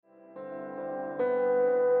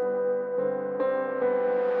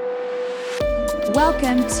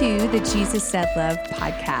Welcome to the Jesus Said Love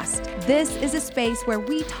podcast. This is a space where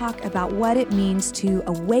we talk about what it means to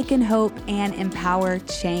awaken hope and empower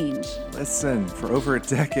change. Listen, for over a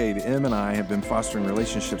decade, Em and I have been fostering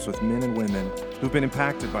relationships with men and women who've been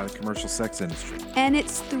impacted by the commercial sex industry. And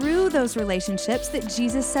it's through those relationships that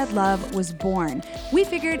Jesus Said Love was born. We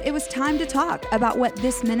figured it was time to talk about what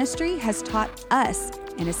this ministry has taught us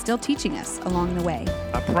and is still teaching us along the way.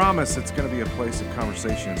 I promise it's going to be a place of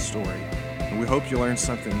conversation and story. And we hope you learn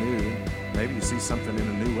something new. Maybe you see something in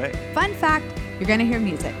a new way. Fun fact, you're going to hear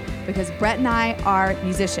music because Brett and I are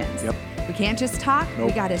musicians. Yep. We can't just talk, Nope.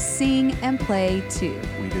 We got to sing and play too.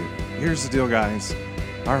 We do. Here's the deal, guys.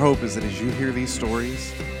 Our hope is that as you hear these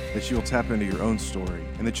stories, that you'll tap into your own story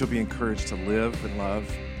and that you'll be encouraged to live and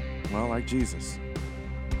love, well, like Jesus.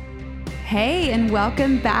 Hey, and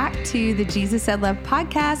welcome back to the Jesus Said Love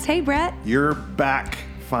podcast. Hey, Brett. You're back,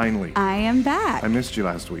 finally. I am back. I missed you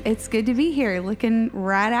last week. It's good to be here looking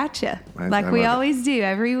right at you, like I we love it. always do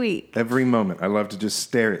every week. Every moment. I love to just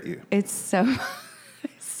stare at you. It's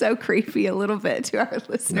so creepy a little bit to our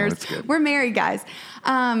listeners. No, it's good. We're married, guys.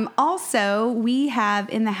 Also, we have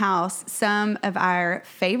in the house some of our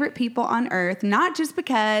favorite people on earth, not just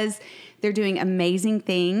because they're doing amazing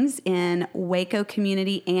things in Waco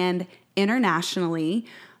community and internationally.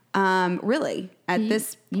 Really, at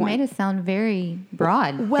this point. You made it sound very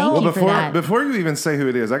broad. Well, Thank you for that. Before you even say who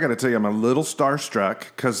it is, I got to tell you, I'm a little starstruck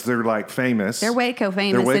because they're like famous. They're Waco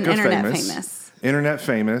famous and internet famous. Internet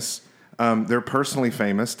famous. They're personally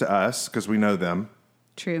famous to us because we know them.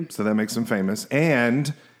 True. So that makes them famous.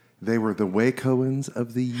 And they were the Wacoans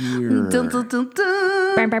of the Year. Dun, dun, dun,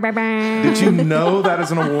 dun. Did you know that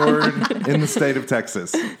is an award in the state of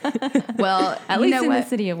Texas? Well, At you least know in what? the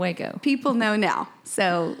city of Waco. People know now.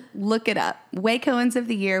 So look it up. Wacoans of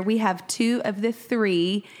the Year. We have 2 of the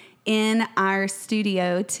 3 in our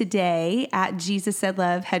studio today at Jesus Said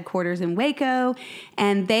Love headquarters in Waco.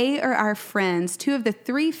 And they are our friends, 2 of the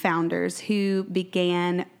 3 founders who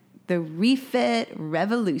began the REFIT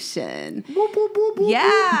revolution. Whoop, whoop, whoop, whoop,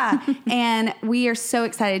 Yeah. And we are so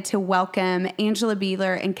excited to welcome Angela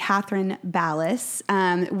Beeler and Catherine Ballas.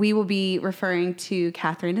 We will be referring to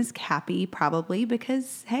Catherine as Cappy probably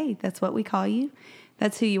because, hey, that's what we call you.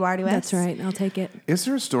 That's who you are to us. That's right. I'll take it. Is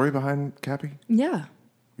there a story behind Cappy? Yeah.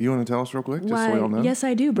 You want to tell us real quick? Just Why, so we all know? yes,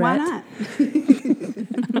 I do, Why Brett.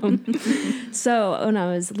 not? So when I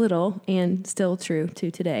was little, and still true to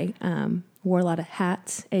today, wore a lot of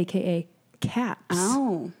hats, a.k.a. caps.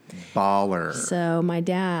 Oh, Baller. So my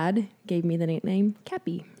dad gave me the nickname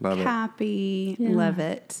Cappy. Love it. Cappy. Yeah. Love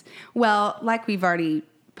it. Well, like we've already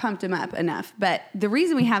pumped them up enough, but the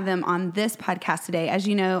reason we have them on this podcast today, as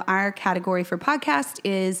you know, our category for podcast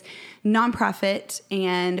is nonprofit,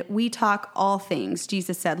 and we talk all things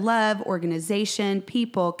Jesus Said Love, organization,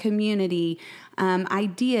 people, community,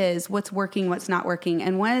 ideas, what's working, what's not working.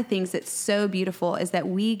 And one of the things that's so beautiful is that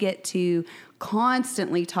we get to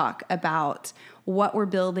constantly talk about what we're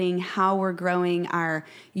building, how we're growing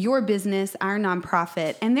your business, our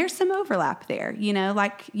nonprofit. And there's some overlap there, you know,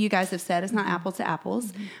 like you guys have said, it's not apples to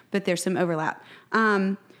apples, but there's some overlap.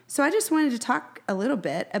 So I just wanted to talk a little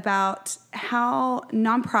bit about how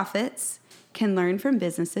nonprofits can learn from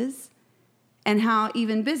businesses and how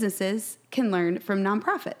even businesses can learn from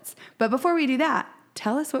nonprofits. But before we do that,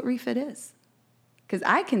 tell us what REFIT is. Because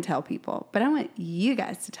I can tell people, but I want you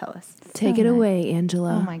guys to tell us. Take it away,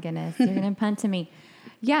 Angela. Oh my goodness, you're going to punt to me.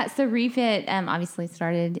 Yeah, so REFIT obviously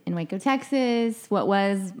started in Waco, Texas. What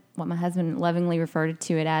my husband lovingly referred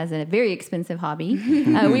to it as a very expensive hobby.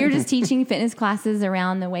 We were just teaching fitness classes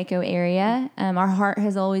around the Waco area. Our heart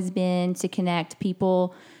has always been to connect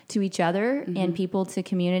people to each other and people to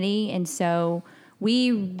community. And so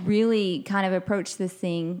we really kind of approached this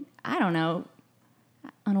thing, I don't know,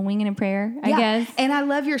 on a wing and a prayer, I guess. And I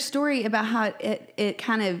love your story about how it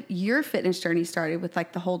kind of, your fitness journey started with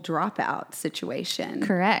like the whole dropout situation.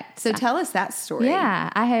 Correct. So tell us that story.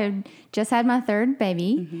 Yeah, I had just had my 3rd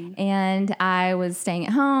baby and I was staying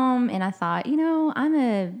at home and I thought, I'm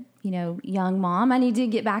a, young mom. I need to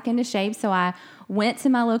get back into shape. So I went to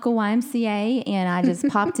my local YMCA and I just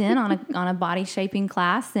popped in on a body shaping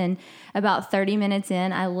class. And about 30 minutes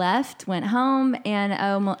in, I left, went home, and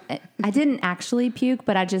I didn't actually puke,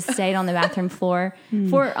 but I just stayed on the bathroom floor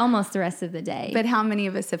for almost the rest of the day. But how many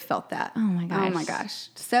of us have felt that? Oh my gosh. Oh my gosh.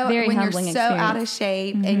 So Very when you're humbling so out of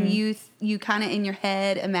experience. shape and you kind of in your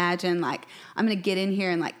head imagine like, I'm going to get in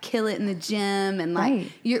here and like kill it in the gym. And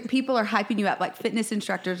like people are hyping you up. Like fitness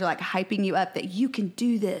instructors are like hyping you up that you can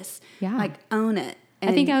do this. Yeah. Like own it. And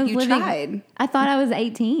I think I was you living. tried. I thought I was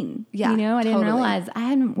 18. Yeah, I didn't totally. realize I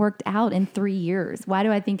hadn't worked out in 3 years. Why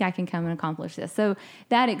do I think I can come and accomplish this? So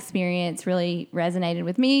that experience really resonated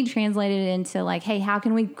with me, translated it into like, hey, how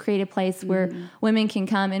can we create a place where women can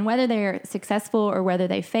come, and whether they're successful or whether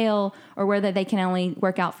they fail or whether they can only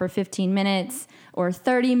work out for 15 minutes or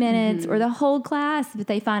 30 minutes or the whole class, but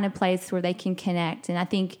they find a place where they can connect. And I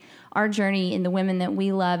think our journey in the women that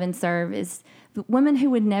we love and serve is women who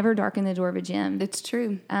would never darken the door of a gym. It's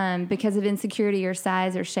true. Because of insecurity or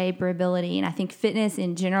size or shape or ability. And I think fitness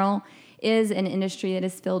in general is an industry that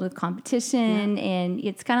is filled with competition, and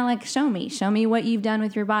it's kind of like, show me what you've done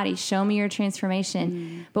with your body, show me your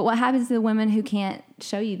transformation. But what happens to the women who can't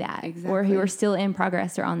show you that, or who are still in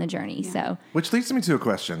progress or on the journey? So, which leads me to a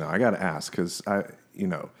question though. I got to ask, because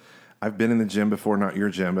I've been in the gym before, not your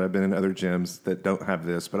gym, but I've been in other gyms that don't have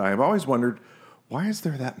this. But I have always wondered, why is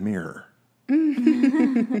there that mirror?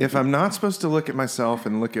 If I'm not supposed to look at myself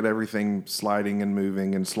and look at everything sliding and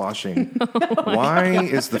moving and sloshing, why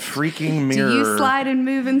is the freaking mirror? Do you slide and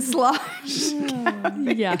move and slosh?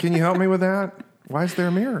 Yeah. Can you help me with that? Why is there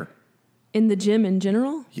a mirror? In the gym in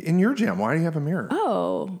general? In your gym, why do you have a mirror?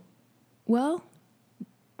 Oh, well,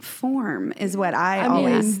 Form is what I mean,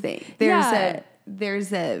 always think.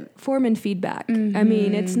 There's a form and feedback. I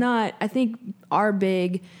mean, it's not, I think our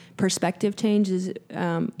big perspective change is,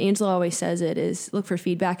 Angela always says it, is look for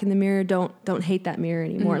feedback in the mirror. Don't hate that mirror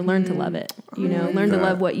anymore. Learn to love it. Learn to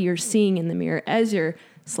love what you're seeing in the mirror as you're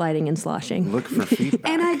sliding and sloshing. Look for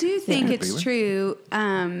feedback. And I do think it's Beeler. true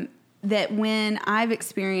that when I've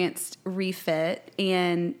experienced refit,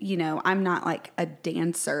 and, I'm not like a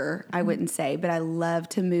dancer, I wouldn't say, but I love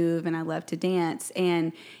to move and I love to dance.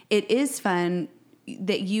 And it is fun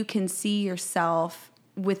that you can see yourself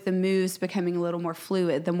with the moves becoming a little more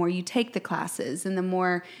fluid the more you take the classes, and the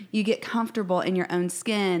more you get comfortable in your own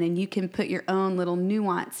skin, and you can put your own little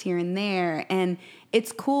nuance here and there. And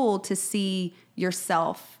it's cool to see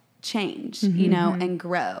yourself change, and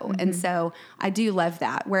grow. And so I do love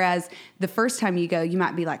that. Whereas the first time you go, you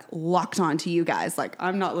might be like locked onto you guys. Like,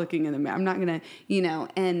 I'm not looking in the mirror. I'm not going to,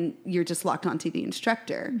 and you're just locked onto the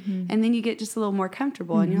instructor. And then you get just a little more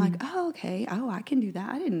comfortable and you're like, oh, okay. Oh, I can do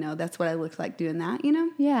that. I didn't know that's what I looked like doing that,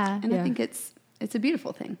 Yeah. And I think it's a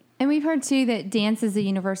beautiful thing. And we've heard too that dance is a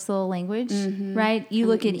universal language, right? You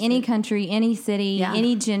look at any country, any city,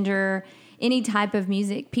 any gender, any type of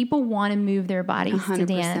music, people want to move their bodies 100%. to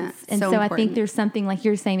dance. And so I think there's something, like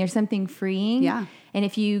you're saying, there's something freeing. Yeah. And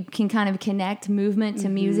if you can kind of connect movement to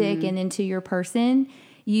music and into your person,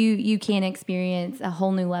 you can experience a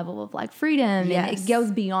whole new level of like freedom. And it goes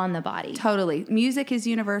beyond the body. Totally. Music is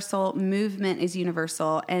universal. Movement is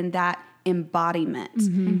universal. And that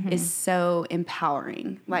embodiment is so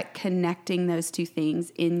empowering. Like, connecting those two things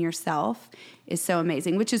in yourself is so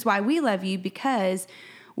amazing, which is why we love you, because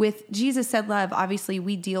with Jesus Said Love, obviously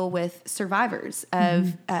we deal with survivors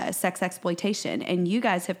of sex exploitation, and you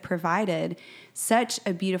guys have provided such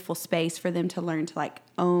a beautiful space for them to learn to like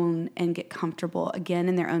own and get comfortable again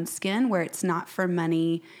in their own skin, where it's not for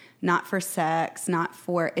money, not for sex,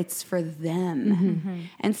 it's for them.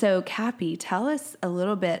 And so, Cappy, tell us a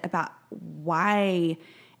little bit about why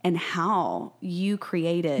and how you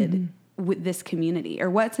created with this community, or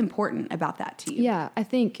what's important about that to you. Yeah, I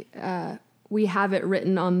think we have it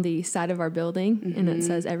written on the side of our building, and it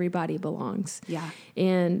says everybody belongs. Yeah.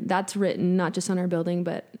 And that's written not just on our building,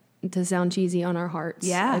 but, to sound cheesy, on our hearts.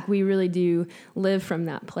 Yeah. Like, we really do live from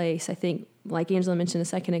that place. I think, like Angela mentioned a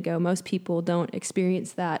second ago, most people don't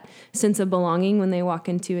experience that sense of belonging when they walk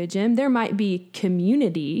into a gym. There might be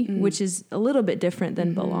community, which is a little bit different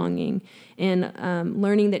than belonging. And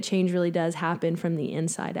learning that change really does happen from the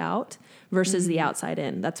inside out versus the outside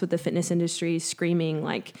in. That's what the fitness industry is screaming,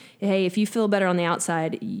 like, hey, if you feel better on the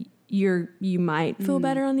outside, you might feel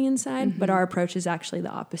better on the inside, but our approach is actually the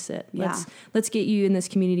opposite. Yeah. Let's get you in this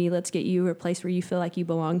community. Let's get you a place where you feel like you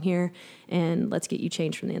belong here, and let's get you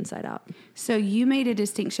changed from the inside out. So you made a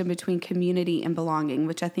distinction between community and belonging,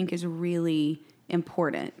 which I think is really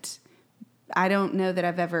important. I don't know that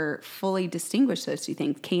I've ever fully distinguished those two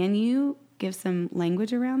things. Can you give some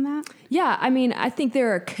language around that? Yeah, I mean, I think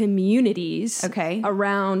there are communities Okay.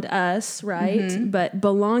 around us, right? But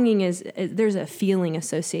belonging is there's a feeling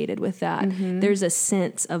associated with that. There's a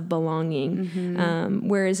sense of belonging.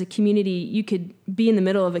 Whereas a community, you could be in the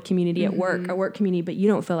middle of a community at work, a work community, but you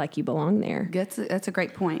don't feel like you belong there. That's a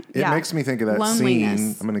great point. It makes me think of that Loneliness.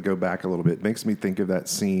 scene. I'm going to go back a little bit. It makes me think of that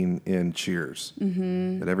scene in Cheers.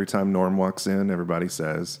 That every time Norm walks in, everybody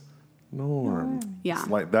says, Norm. Yeah. It's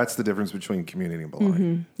like, that's the difference between community and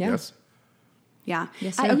belonging. Yeah. Yes? Yeah.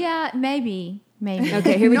 Yes, Yeah, maybe. Maybe.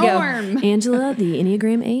 Okay, here we Norm. go. Angela, the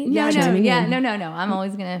Enneagram 8. No. chiming in. I'm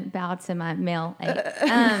always going to bow to my male 8.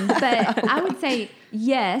 But I would say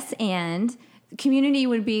yes, and community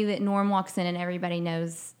would be that Norm walks in and everybody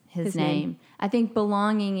knows his name. I think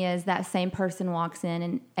belonging is that same person walks in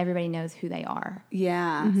and everybody knows who they are.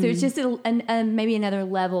 Yeah. So it's just maybe another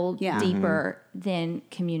level Yeah. deeper than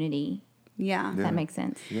community. Yeah. If that makes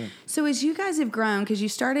sense. Yeah. So as you guys have grown, because you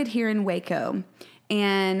started here in Waco,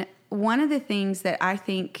 and one of the things that I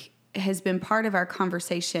think has been part of our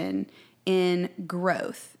conversation in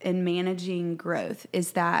growth and managing growth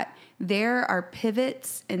is that there are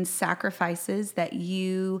pivots and sacrifices that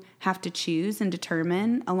you have to choose and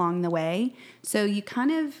determine along the way. So you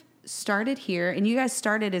kind of started here, and you guys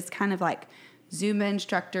started as kind of like Zumba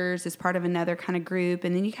instructors as part of another kind of group,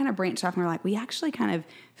 and then you kind of branched off and were like, we actually kind of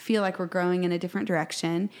feel like we're growing in a different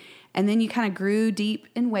direction. And then you kind of grew deep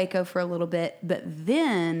in Waco for a little bit, but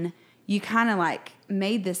then you kind of like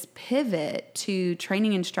made this pivot to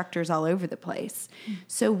training instructors all over the place.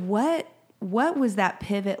 So what was that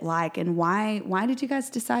pivot like, and why did you guys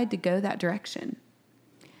decide to go that direction?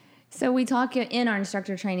 So we talk in our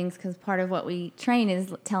instructor trainings because part of what we train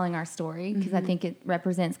is telling our story, because I think it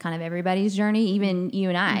represents kind of everybody's journey, even you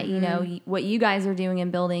and I. You know, what you guys are doing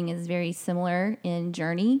and building is very similar in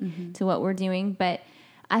journey to what we're doing. But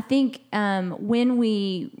I think when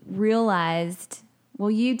we realized, well,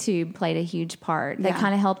 YouTube played a huge part. That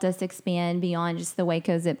kind of helped us expand beyond just the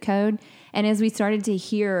Waco zip code. And as we started to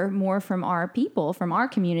hear more from our people, from our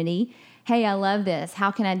community, hey, I love this. How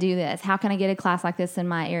can I do this? How can I get a class like this in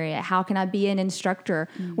my area? How can I be an instructor?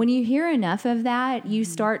 When you hear enough of that, you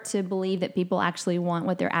start to believe that people actually want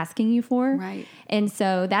what they're asking you for. Right. And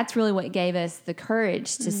so that's really what gave us the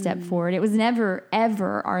courage to step forward. It was never,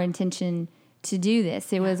 ever our intention to do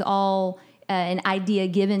this. It was all an idea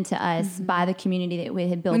given to us by the community that we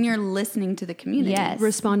had built. When you're listening to the community. Yes.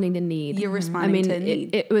 Responding to need. You're responding to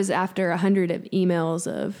need. It was after 100 of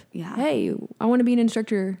emails of, hey, I want to be an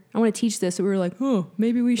instructor. I want to teach this. So we were like, oh,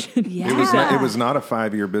 maybe we should. Yeah. It was not a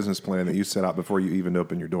 5-year business plan that you set out before you even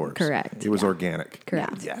opened your doors. Correct. It was organic.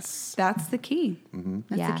 Correct. Yes. That's the key.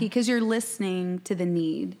 That's the key, because you're listening to the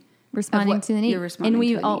need. Responding to the need. You're responding and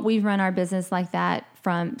to a need. we've run our business like that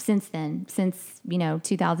since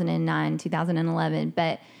 2009, 2011.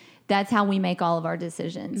 But that's how we make all of our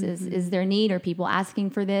decisions. Is there need? Are people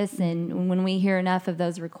asking for this? And when we hear enough of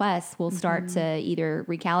those requests, we'll start to either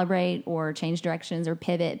recalibrate or change directions or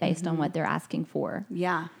pivot based on what they're asking for.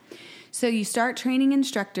 Yeah. So you start training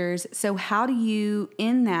instructors. So how do you,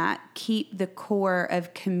 in that, keep the core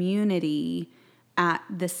of community at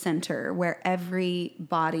the center where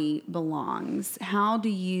everybody belongs? How do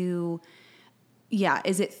you,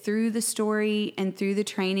 is it through the story and through the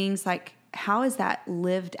trainings? Like, how is that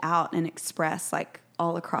lived out and expressed like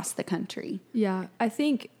all across the country? Yeah, I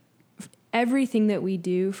think everything that we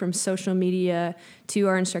do, from social media to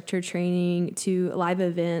our instructor training to live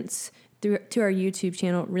events to our YouTube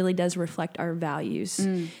channel, really does reflect our values.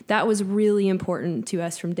 That was really important to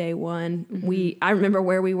us from day one. I remember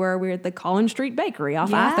where we were. We were at the Collins Street Bakery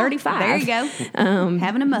off I-35. There you go.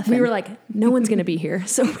 Having a muffin. We were like, no one's going to be here,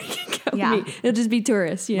 so we can go meet. It'll just be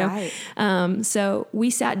tourists, you know. Right. So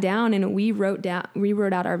we sat down and we wrote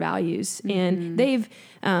out our values, and they've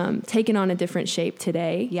taken on a different shape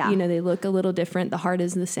today. Yeah. You know, they look a little different. The heart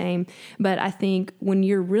is the same. But I think when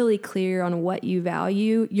you're really clear on what you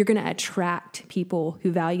value, you're going to attract people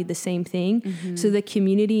who value the same thing. So the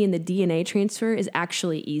community and the DNA transfer is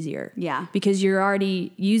actually easier. Yeah. Because you're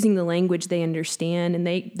already using the language they understand, and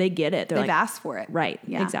they get it. They've asked for it. Right.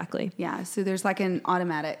 Yeah. Exactly. Yeah. So there's like an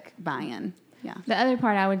automatic buy-in. Yeah. The other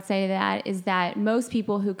part I would say to that is that most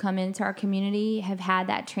people who come into our community have had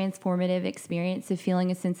that transformative experience of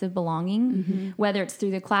feeling a sense of belonging, whether it's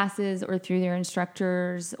through the classes or through their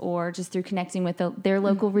instructors or just through connecting with their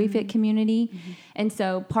local REFIT community. And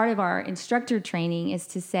so part of our instructor training is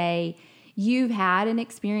to say, you've had an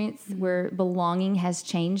experience where belonging has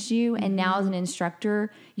changed you, and now as an instructor,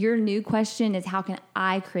 your new question is, how can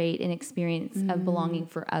I create an experience of belonging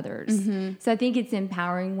for others? So I think it's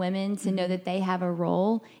empowering women to know that they have a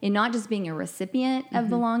role in not just being a recipient of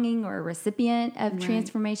belonging or a recipient of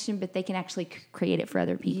transformation, but they can actually create it for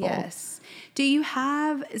other people. Yes. Do you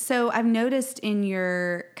have, so I've noticed in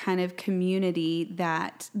your kind of community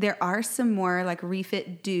that there are some more like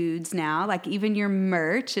REFIT dudes now, like even your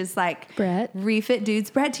merch is like Brett. REFIT dudes.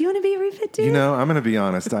 Brett, do you want to be a REFIT dude? You know, I'm going to be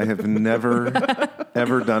honest. I have never,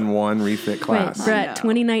 ever done one REFIT class. Wait, Brett,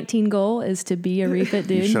 2019 goal is to be a REFIT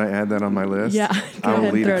dude. Should I add that on my list? Yeah. I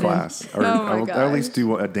will lead throw a it in. class. Or Oh my I'll at least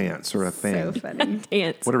do a dance or a thing. So funny.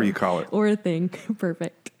 Dance. Whatever you call it. Or a thing.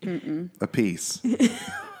 Perfect. A piece.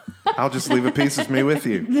 I'll just leave a piece of me with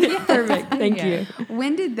you. Perfect. Thank you.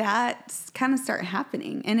 When did that kind of start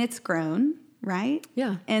happening? And it's grown, right?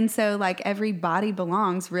 Yeah. And so like every body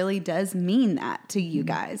belongs really does mean that to you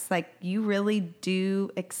guys. Like you really do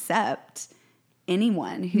accept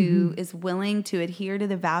anyone who is willing to adhere to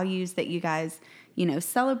the values that you guys,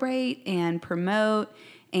 celebrate and promote.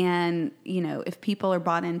 And, if people are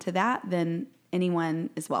bought into that, then anyone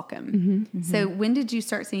is welcome. So when did you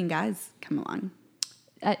start seeing guys come along?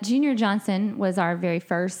 Junior Johnson was our very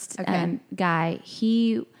first guy.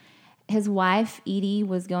 His wife, Edie,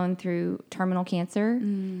 was going through terminal cancer,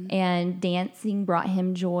 and dancing brought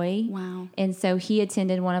him joy. Wow. And so he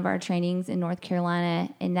attended one of our trainings in North Carolina,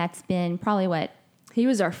 and that's been probably what? He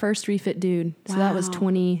was our first refit dude. So that was Wow.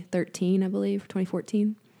 2013, I believe,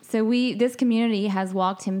 2014. So this community has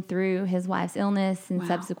walked him through his wife's illness and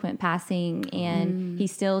subsequent passing, and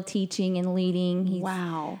he's still teaching and leading.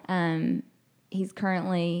 He's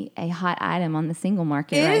currently a hot item on the single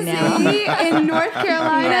market right now. Is he in North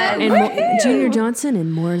Carolina? And Junior Johnson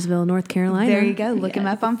in Mooresville, North Carolina. There you go. Look him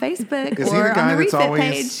up on Facebook Is he or the guy on the that's REFIT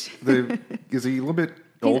always page. is he a little bit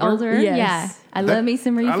He's older. Yes. Yeah. I love me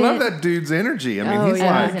some refit. I love that dude's energy. I mean, he's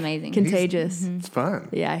yeah. like He's amazing. Contagious. It's fun.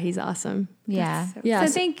 Yeah, he's awesome. Yeah. Yeah. So I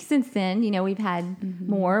think since then, we've had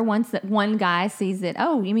more. Once that one guy sees that,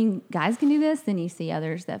 oh, you mean guys can do this? Then you see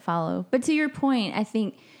others that follow. But to your point, I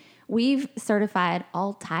think we've certified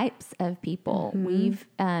all types of people. We've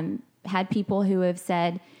had people who have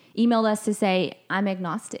emailed us to say, I'm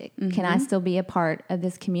agnostic. Can I still be a part of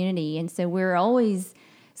this community? And so we're always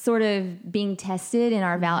sort of being tested in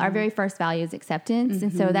our very first value is acceptance.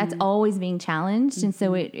 And so that's always being challenged. And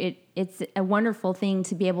so it's a wonderful thing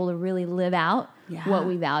to be able to really live out what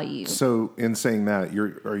we value. So in saying that,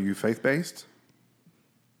 are you faith-based?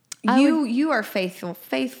 You are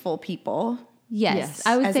faithful people. Yes,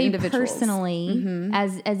 I would as say individuals. personally,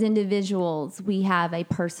 as individuals, we have a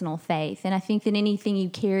personal faith. And I think that anything you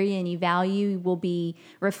carry and you value will be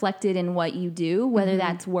reflected in what you do, whether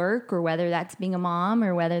that's work or whether that's being a mom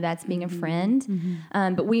or whether that's being a friend.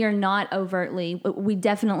 But we are not we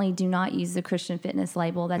definitely do not use the Christian fitness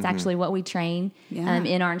label. That's actually what we train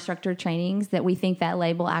in our instructor trainings, that we think that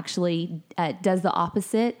label actually does the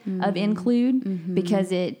opposite of include,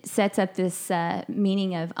 because it sets up this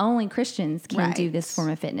meaning of only Christians can do this form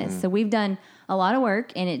of fitness. So we've done a lot of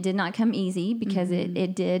work, and it did not come easy because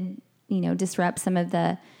it did, disrupt some of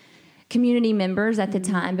the community members at the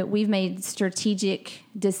time, but we've made strategic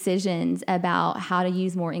decisions about how to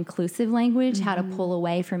use more inclusive language, how to pull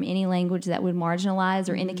away from any language that would marginalize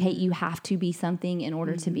or indicate you have to be something in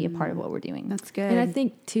order to be a part of what we're doing. That's good. And I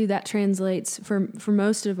think, too, that translates for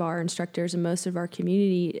most of our instructors and most of our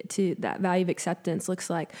community to that value of acceptance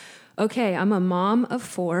looks like, okay, I'm a mom of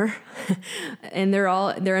 4 and they're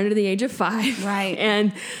under the age of 5. Right.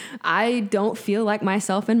 And I don't feel like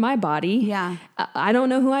myself in my body. Yeah. I don't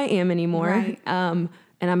know who I am anymore. Right. And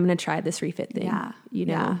I'm going to try this refit thing.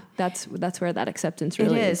 Yeah. That's where that acceptance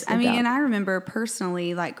really is. I mean, and I remember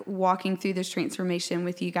personally like walking through this transformation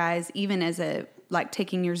with you guys, even as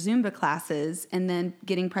taking your Zumba classes and then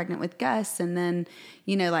getting pregnant with Gus and then,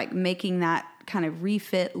 making that kind of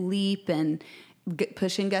refit leap and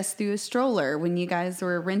pushing Gus through a stroller when you guys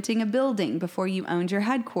were renting a building before you owned your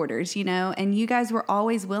headquarters, and you guys were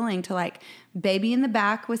always willing to baby in the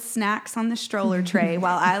back with snacks on the stroller tray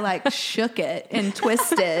while I shook it and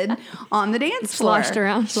twisted on the dance floor.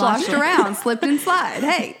 Sloshed around, slipped and slide.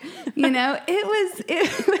 Hey,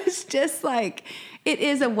 it was just it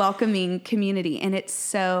is a welcoming community, and it's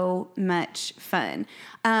so much fun.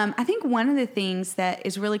 I think one of the things that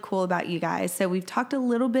is really cool about you guys, so we've talked a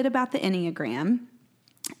little bit about the Enneagram,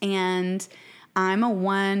 and I'm a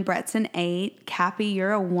 1, Brett's an 8, Cappy,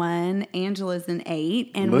 you're a 1, Angela's an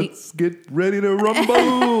 8, and let's get ready to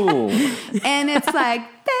rumble. And it's like,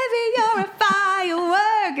 baby, you're a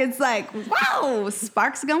firework. It's like, wow,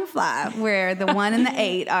 sparks gonna fly, where the 1 and the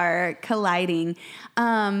 8 are colliding.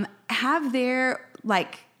 Can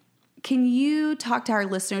you talk to our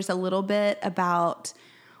listeners a little bit about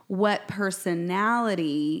what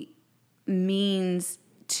personality means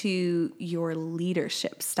to your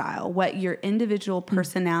leadership style, what your individual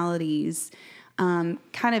personalities, kind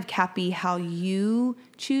of, Cappy, how you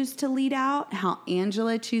choose to lead out, how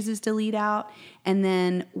Angela chooses to lead out, and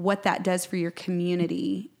then what that does for your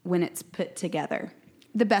community when it's put together.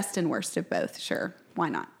 The best and worst of both, sure. Why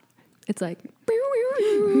not? It's like...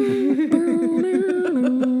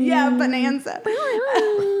 Yeah, bonanza.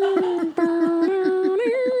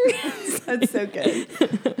 That's so good.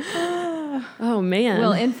 Oh man.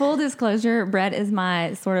 Well, in full disclosure, Brett is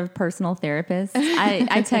my sort of personal therapist.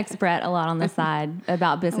 I text Brett a lot on the side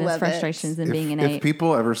about business Love it. frustrations and being an If eight.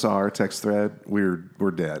 people ever saw our text thread, we're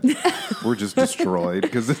dead. We're just destroyed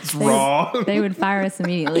because it's raw. They would fire us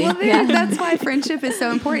immediately. Well, that's why friendship is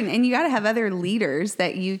so important. And you got to have other leaders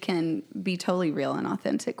that you can be totally real and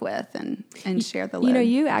authentic with and share the load. You know,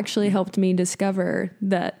 you actually helped me discover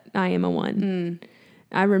that I am a 1.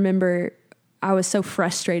 I remember I was so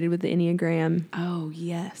frustrated with the Enneagram. Oh,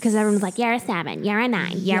 yes. Because everyone's like, you're a 7, you're a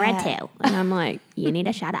 9, you're a 2. And I'm like, You need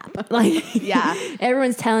to shut up. like, Yeah.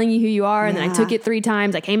 everyone's telling you who you are. And then I Yeah. took it 3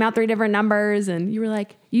 times. I came out 3 different numbers. And you were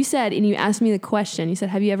like, you said, and you asked me the question, you said,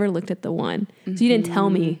 have you ever looked at the 1? So you didn't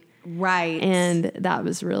tell me. Right. And that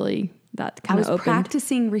was really, that I kind was of opened.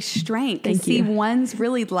 practicing restraint. Thank See, you. ones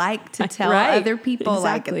really like to tell Right. other people,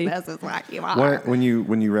 Exactly. like, this is what you are. When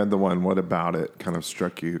you read the one, what about it kind of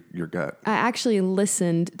struck your gut? I actually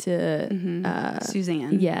listened to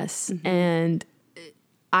Suzanne. Yes. And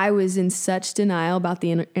I was in such denial about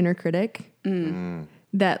the inner critic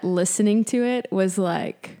that listening to it was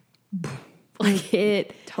like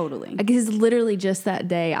it. Totally. Because literally just that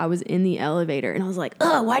day I was in the elevator and I was like,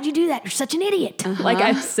 oh, why'd you do that? You're such an idiot. Like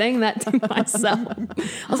I was saying that to myself.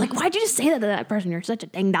 I was like, why'd you just say that to that person? You're such a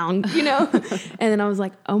ding dong, you know? And then I was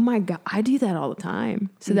like, oh my God, I do that all the time.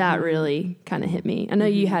 So that really kind of hit me. I know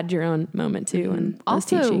you had your own moment too. And those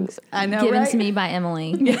Also, teachings. I know, given right? to me by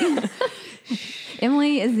Emily.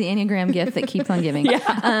 Emily is the Enneagram gift that keeps on giving.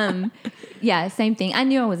 Yeah, same thing. I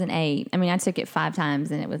knew I was an 8. I mean, I took it 5 times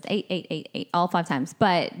and it was 8, 8, 8, 8, all 5 times.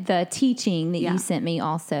 But the teaching that Yeah. you sent me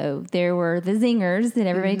also, there were the zingers that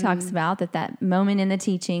everybody talks about, that moment in the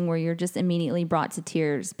teaching where you're just immediately brought to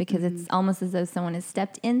tears because it's almost as though someone has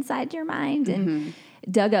stepped inside your mind and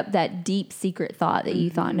dug up that deep secret thought that you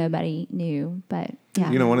thought nobody knew. But yeah.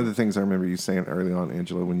 You know, one of the things I remember you saying early on,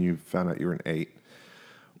 Angela, when you found out you were an 8,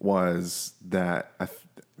 was that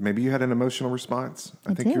maybe you had an emotional response.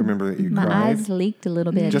 I think did. you remember that you My cried. eyes leaked a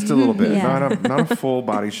little bit. Just a little bit. Yeah. Not a full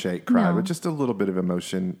body shake cry, No. but just a little bit of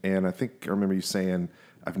emotion. And I think I remember you saying,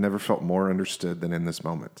 I've never felt more understood than in this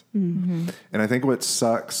moment. Mm-hmm. And I think what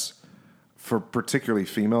sucks for particularly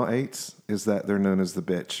female 8s is that they're known as the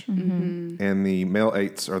bitch. Mm-hmm. And the male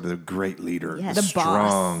 8s are the great leader, Yes. the The boss.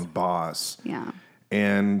 strong boss. Yeah.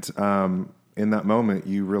 And in that moment,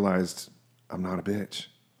 you realized, I'm not a bitch.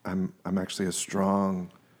 I'm actually a strong,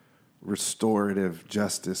 restorative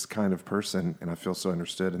justice kind of person, and I feel so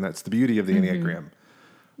understood. And that's the beauty of the Enneagram.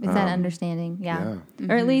 Is that understanding? Yeah.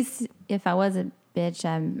 Or at least if I was a bitch,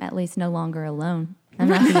 I'm at least no longer alone. I'm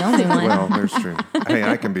not the only one. Well, there's true. Hey,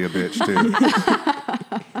 I can be a bitch too.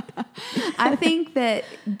 I think that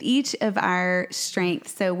each of our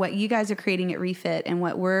strengths, so what you guys are creating at REFIT and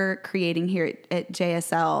what we're creating here at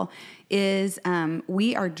JSL is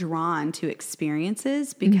we are drawn to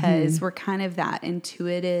experiences because we're kind of that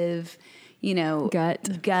intuitive, Gut.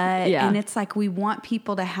 Yeah. And it's like we want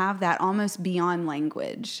people to have that almost beyond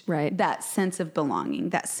language. Right. That sense of belonging,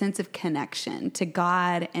 that sense of connection to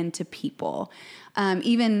God and to people.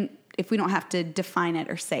 Even if we don't have to define it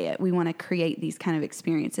or say it, we want to create these kind of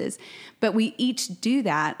experiences. But we each do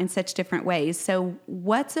that in such different ways. So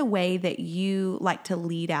what's a way that you like to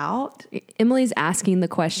lead out? Emily's asking the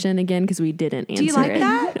question again because we didn't answer it. Do you like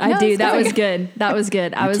that? I No, do. it's That good. was good. That was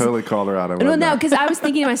good. I was Totally called her out. I Well, love no, that. because I was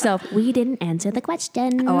thinking to myself, We didn't answer the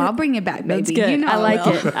question. Oh, I'll bring it back, baby. that's good. You know I like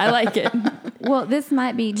will. it. I like it. Well, this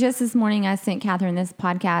might be just this morning. I sent Catherine this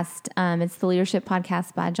podcast. It's the Leadership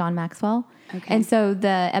Podcast by John Maxwell. Okay. And so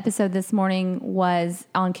the episode this morning was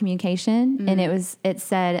on communication, and it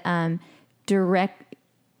said direct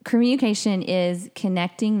communication is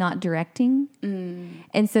connecting, not directing.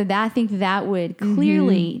 And so I think that would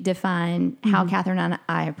clearly define how Catherine and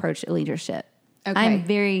I approach leadership. Okay.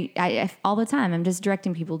 I'm I all the time, I'm just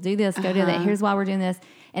directing people, do this, go do that. Here's why we're doing this.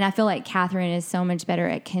 And I feel like Catherine is so much better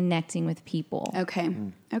at connecting with people. Okay.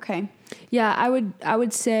 Okay. Yeah, I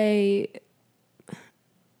would say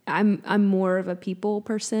I'm more of a people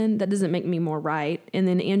person. That doesn't make me more right. And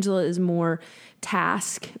then Angela is more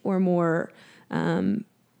task or more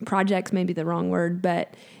projects, maybe the wrong word,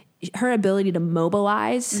 but her ability to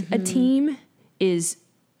mobilize a team is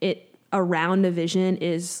around a vision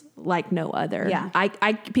is like no other. Yeah.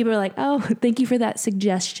 I people are like, oh, thank you for that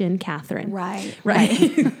suggestion, Catherine. Right.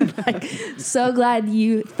 Like, so glad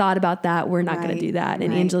you thought about that. We're not going to Right, do that. And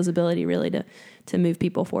right. Angela's ability really to to move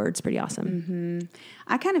people forward. It's pretty awesome.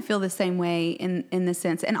 I kind of feel the same way in the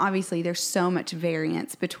sense, and obviously there's so much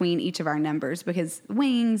variance between each of our numbers because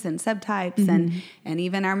wings and subtypes and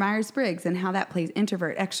even our Myers-Briggs and how that plays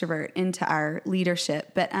introvert, extrovert into our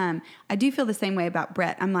leadership. But I do feel the same way about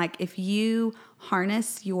Brett. I'm like, if you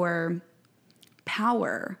harness your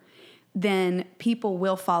power, then people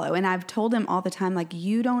will follow. And I've told him all the time, like,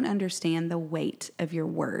 you don't understand the weight of your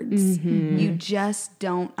words. You just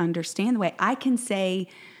don't understand the way. I can say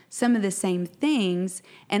some of the same things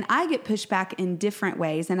and I get pushed back in different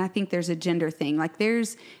ways. And I think there's a gender thing. Like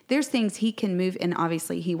there's things he can move, and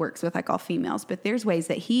obviously he works with like all females, but there's ways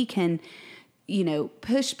that he can,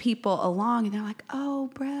 push people along and they're like, oh,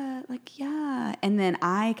 Brett, like, yeah. And then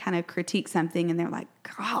I kind of critique something and they're like,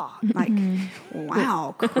 God, like,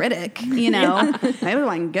 wow, critic, maybe it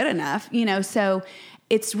wasn't good enough, so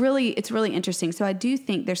it's really interesting. So I do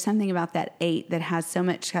think there's something about that 8 that has so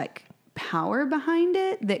much like power behind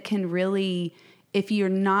it that can really, if you're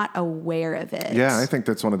not aware of it. Yeah, I think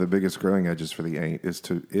that's one of the biggest growing edges for the 8 is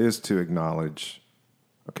to acknowledge,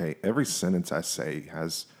 okay, every sentence I say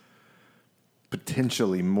has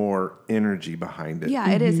potentially more energy behind it. Yeah,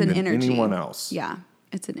 it is an than energy. anyone else. Yeah,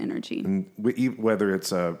 it's an energy. And whether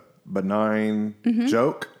it's a benign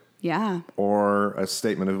joke, Yeah. or a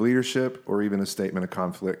statement of leadership, or even a statement of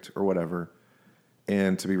conflict, or whatever,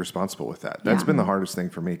 and to be responsible with that. That's been the hardest thing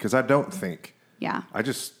for me because I don't think. Yeah. I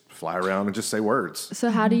just fly around and just say words.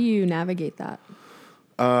 So how do you navigate that?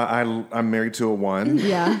 I'm married to a 1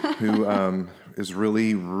 who is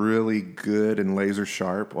really, really good and laser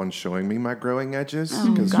sharp on showing me my growing edges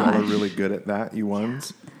because y'all are really good at that, you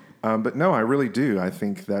ones. But no, I really do. I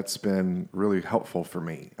think that's been really helpful for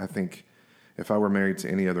me. I think if I were married to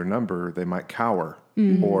any other number, they might cower,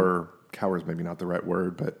 or cower is maybe not the right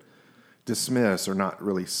word, but dismiss or not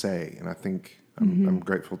really say. And I think I'm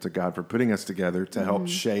grateful to God for putting us together to help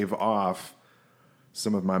shave off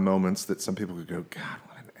some of my moments that some people could go, God,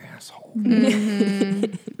 what an asshole.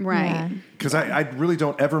 Right. Because I really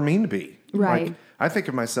don't ever mean to be. Right. Like, I think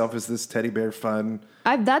of myself as this teddy bear fun.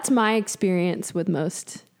 That's my experience with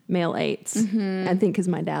most male 8s. I think because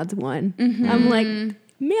my dad's 1. I'm like,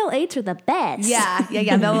 Male 8s are the best. Yeah.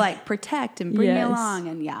 They'll like protect and bring me Yes. along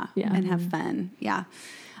and and have fun. Yeah.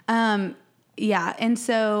 And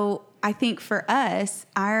so I think for us,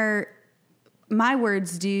 my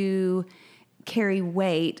words do carry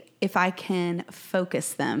weight if I can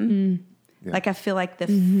focus them. Yeah. Like I feel like the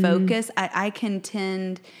focus, I can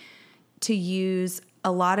tend to use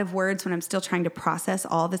a lot of words when I'm still trying to process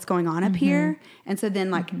all that's going on up here. And so then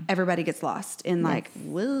like everybody gets lost in like,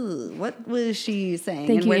 whoa, what was she saying? thank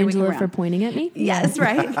and you, where do we come Angela, for around? pointing at me. Yes,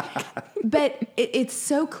 right. But it's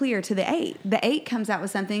so clear to the 8. The 8 comes out with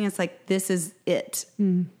something. It's like, this is it,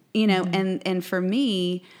 and for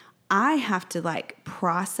me, I have to like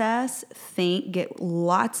process, think, get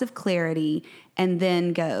lots of clarity, and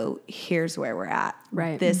then go, here's where we're at.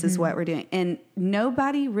 Right. This is what we're doing. And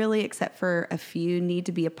nobody really, except for a few, need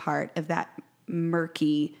to be a part of that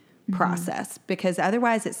murky process, because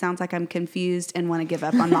otherwise it sounds like I'm confused and want to give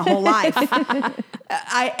up on my whole life.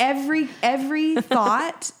 Every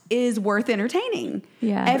thought is worth entertaining.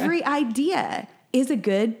 Yeah. Every idea is a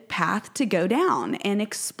good path to go down and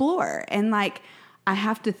explore. And like, I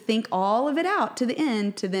have to think all of it out to the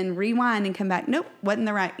end to then rewind and come back. Nope, wasn't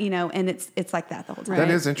the right, and it's like that the whole time.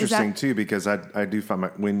 That is interesting too, because I do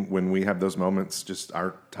find when we have those moments, just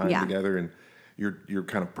our time together, and you're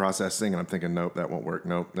kind of processing, and I'm thinking, nope, that won't work.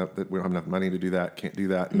 Nope, that we don't have enough money to do that. Can't do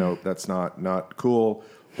that. Nope, that's not cool.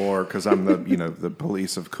 Or because I'm the the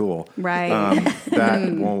police of cool. Right.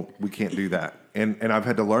 That won't. We can't do that. And I've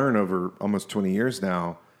had to learn over almost 20 years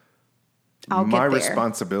now. My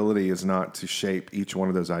responsibility is not to shape each one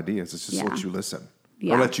of those ideas. It's just let you listen.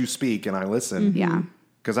 Yeah. Or let you speak and I listen. Yeah.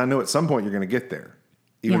 Because I know at some point you're going to get there,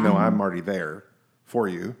 even though I'm already there for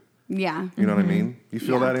you. Yeah. You know what I mean? You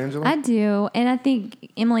feel that, Angela? I do. And I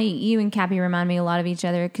think, Emily, you and Cappy remind me a lot of each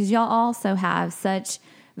other because y'all also have such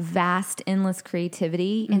vast, endless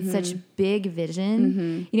creativity and such big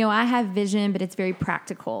vision. I have vision, but it's very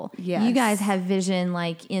practical. Yes. You guys have vision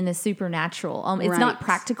like in the supernatural. It's not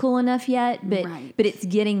practical enough yet, but it's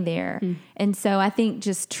getting there. And so I think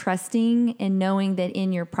just trusting and knowing that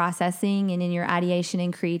in your processing and in your ideation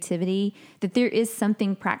and creativity, that there is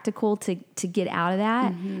something practical to get out of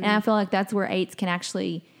that. And I feel like that's where 8s can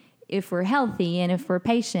actually, if we're healthy and if we're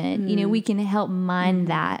patient, we can help mine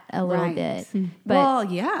that a little bit. But Well,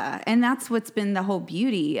 yeah. And that's what's been the whole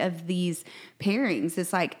beauty of these pairings.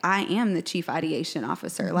 It's like, I am the chief ideation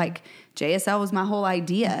officer. Like, JSL was my whole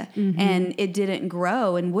idea, and it didn't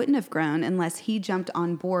grow and wouldn't have grown unless he jumped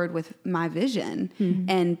on board with my vision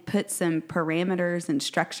and put some parameters and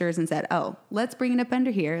structures and said, oh, let's bring it up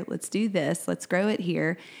under here. Let's do this. Let's grow it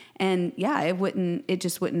here. And yeah, it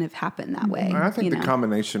just wouldn't have happened that way. I think the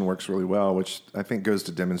combination works really well, which I think goes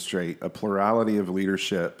to demonstrate a plurality of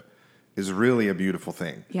leadership is really a beautiful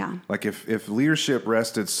thing. Yeah. Like if leadership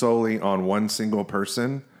rested solely on one single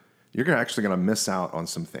person, you're actually going to miss out on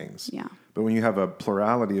some things. Yeah. But when you have a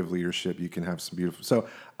plurality of leadership, you can have some beautiful. So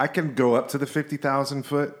I can go up to the 50,000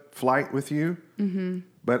 foot flight with you,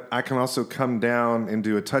 but I can also come down and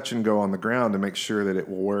do a touch and go on the ground to make sure that it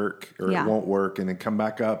will work or it won't work, and then come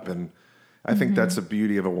back up. And I think that's the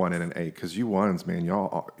beauty of a 1 and an 8, because you ones, man,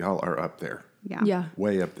 y'all are up there. Yeah.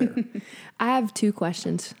 Way up there. I have 2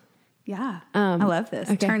 questions. Yeah. I love this.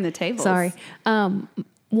 Okay. Turn the tables. Sorry.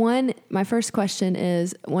 My first question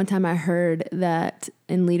is, one time I heard that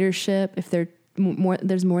in leadership, if there's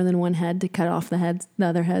more than one head, to cut off the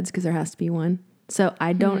other heads, because there has to be one. So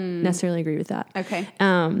I don't necessarily agree with that. Okay.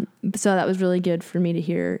 So that was really good for me to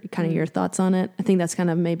hear kind of your thoughts on it. I think that's kind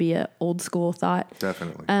of maybe a old school thought.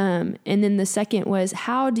 Definitely. And then the second was,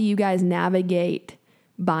 how do you guys navigate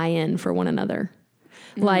buy-in for one another?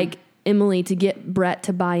 Like Emily, to get Brett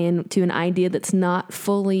to buy in to an idea that's not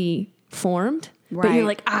fully formed. Right. But you're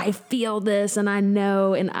like, I feel this, and I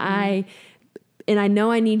know, and I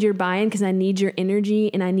know I need your buy-in, because I need your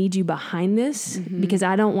energy, and I need you behind this, because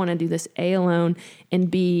I don't want to do this A alone,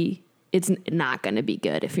 and B, it's not going to be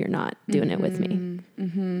good if you're not doing it with me.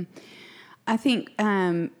 I think,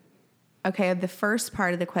 the first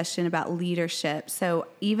part of the question about leadership. So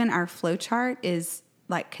even our flow chart is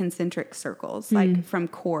like concentric circles, like from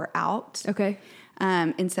core out. Okay.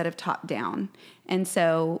 Instead of top down. And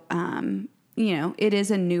so, it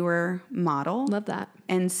is a newer model. Love that.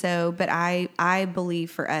 And so, but I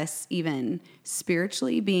believe for us, even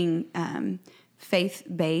spiritually, being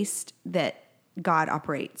faith-based, that God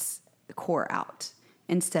operates core out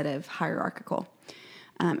instead of hierarchical,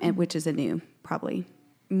 and which is a new, probably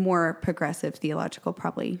more progressive theological,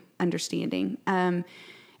 probably understanding. And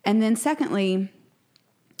then secondly,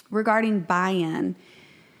 regarding buy-in,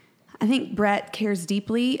 I think Brett cares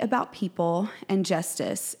deeply about people and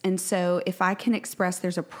justice. And so if I can express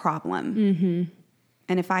there's a problem,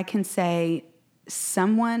 and if I can say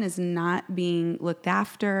someone is not being looked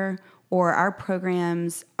after, or our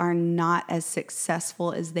programs are not as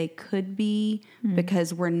successful as they could be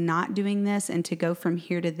because we're not doing this, and to go from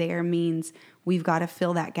here to there means we've got to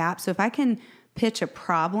fill that gap. So if I can pitch a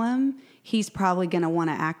problem, he's probably going to want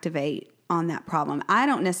to activate on that problem. I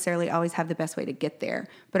don't necessarily always have the best way to get there,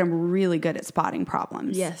 but I'm really good at spotting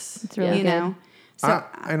problems. Yes. It's really good. So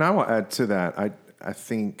I will add to that. I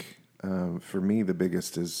think for me, the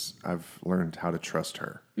biggest is I've learned how to trust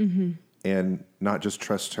her, and not just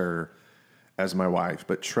trust her as my wife,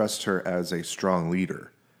 but trust her as a strong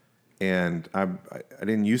leader. And I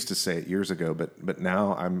didn't used to say it years ago, but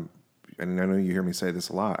now and I know you hear me say this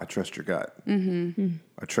a lot, I trust your gut.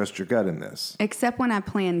 I trust your gut in this. except when I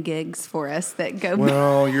plan gigs for us that go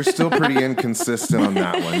Well, you're still pretty inconsistent on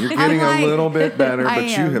that one. You're getting like, a little bit better, I but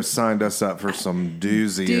you am. have signed us up for some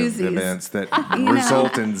doozy of Doozies. events that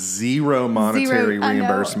result in zero monetary I know.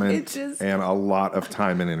 reimbursement It just- and a lot of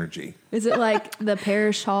time and energy. Is it like the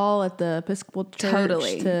parish hall at the Episcopal Church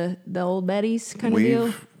Totally. to the old Betty's kind of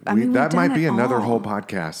deal? We've that might done be it another all. whole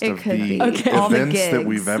podcast It of could the be. Okay. All the events that gigs.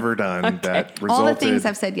 we've ever done that resulted. all the things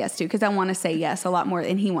I've said yes to, because I want to say yes a lot more,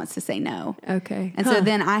 and he wants to say no. Okay. And so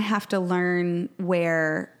then I have to learn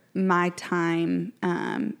where my time,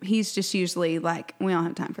 he's just usually like, we don't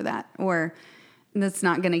have time for that, or that's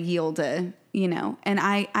not going to yield a, and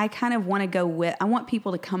I kind of want to go with, I want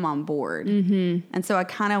people to come on board. And so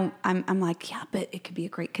I'm like, yeah, but it could be a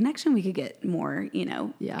great connection. We could get more,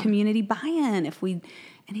 community buy-in if we,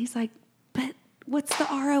 and he's like, but what's the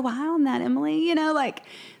ROI on that, Emily?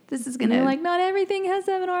 This is going to, You're like, not everything has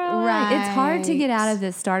to have an ROI. Right. It's hard to get out of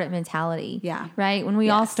this startup mentality. Yeah. Right? When we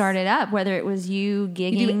all Yes. started up, whether it was you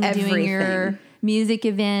gigging, You do doing your everything. music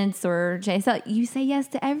events or JSL, you say yes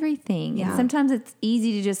to everything. Yeah. And sometimes it's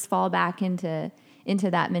easy to just fall back into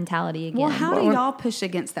that mentality again. well, how do y'all push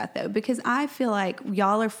against that though? Because I feel like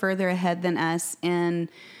y'all are further ahead than us in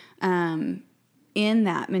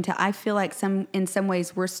that mentality. I feel like in some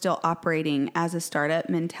ways we're still operating as a startup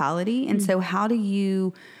mentality. And so how do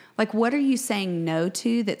you, what are you saying no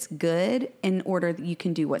to that's good in order that you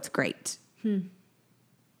can do what's great?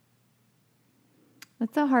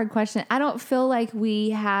 That's a hard question. I don't feel like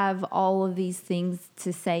we have all of these things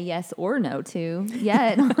to say yes or no to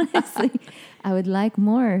yet, honestly. I would like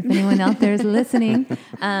more if anyone out there is listening.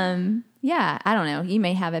 Yeah, I don't know. You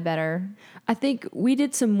may have a better. I think we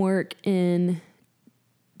did some work in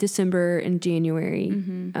December and January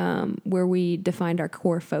where we defined our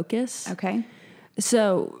core focus. Okay.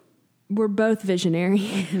 So we're both visionary,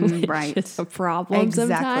 which right. is a problem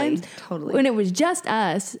Exactly. sometimes. Totally. When it was just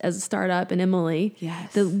us as a startup and Emily,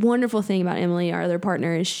 Yes. the wonderful thing about Emily, our other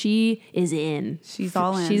partner, is she is in. She's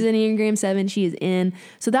all in. She's an Enneagram 7. She is in.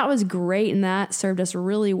 So that was great, and that served us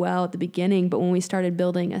really well at the beginning. But when we started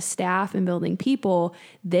building a staff and building people,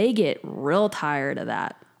 they get real tired of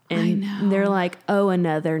that. And they're like, oh,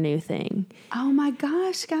 another new thing. Oh my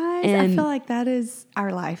gosh, guys. I And- feel like that is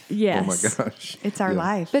our life. Yes. Oh my gosh. It's our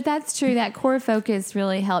life. But that's true. That core focus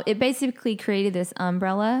really helped. It basically created this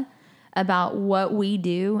umbrella about what we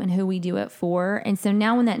do and who we do it for. And so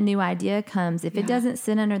now when that new idea comes, if it doesn't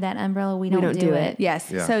sit under that umbrella, we don't do it.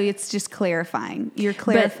 Yes. Yeah. So it's just clarifying. You're But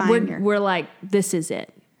clarifying. we're like, this is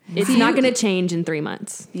it. It's not going to change in 3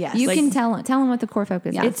 months. Yes. You Like- can tell them what the core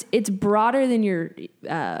focus is. It's broader than your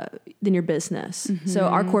business. So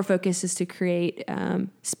our core focus is to create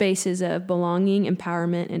spaces of belonging,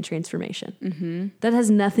 empowerment, and transformation. That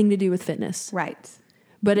has nothing to do with fitness, right.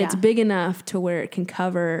 but it's Yeah. big enough to where it can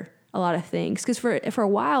cover a lot of things. Because for a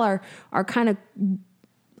while, our kind of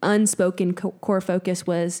unspoken core focus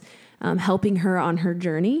was helping her on her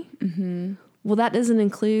journey. Well, that doesn't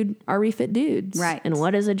include our REFIT dudes. Right. And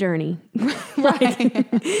what is a journey?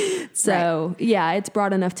 So, yeah, it's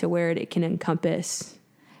broad enough to where it can encompass.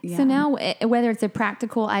 So now, whether it's a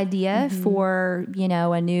practical idea for,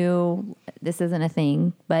 a new, this isn't a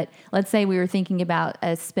thing, but let's say we were thinking about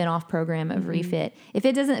a spin-off program of REFIT. If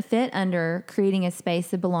it doesn't fit under creating a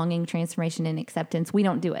space of belonging, transformation, and acceptance, we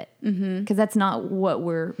don't do it because that's not what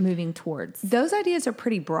we're moving towards. Those ideas are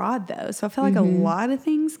pretty broad, though. So I feel like a lot of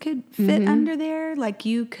things could fit under there. Like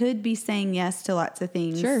you could be saying yes to lots of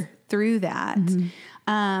things through that.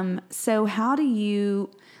 So how do you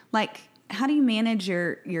manage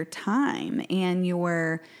your time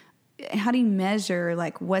and how do you measure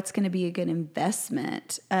like what's going to be a good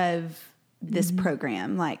investment of this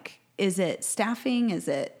program? Like, is it staffing? Is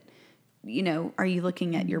it, are you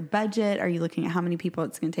looking at your budget? Are you looking at how many people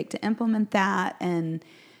it's going to take to implement that? And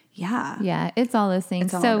Yeah, it's all those things.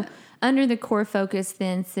 It's all So of it. under the core focus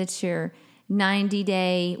then sits your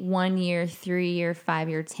 90-day, 1 year, 3 year, 5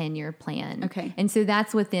 year, 10-year plan. Okay. And so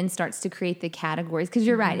that's what then starts to create the categories. Because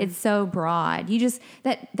you're right, it's so broad. You just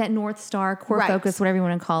that North Star core Right. focus, whatever you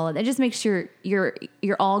want to call it, that just makes sure you're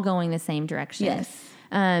all going the same direction. Yes.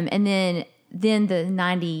 And then the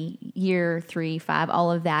 90-year, 3, 5,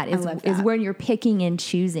 all of that is love that. where you're picking and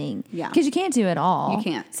choosing. Yeah. Because you can't do it all. You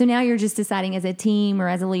can't. So now you're just deciding as a team or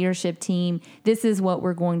as a leadership team, this is what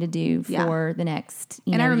we're going to do Yeah. for the next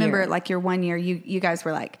And I remember year. like your 1 year, you guys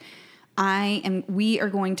were like, we are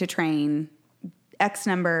going to train X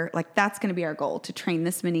number, like that's going to be our goal, to train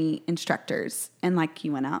this many instructors. And like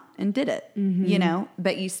you went out and did it,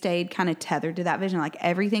 but you stayed kind of tethered to that vision. Like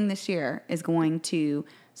everything this year is going to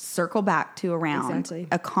circle back to around Exactly.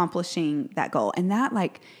 accomplishing that goal. And that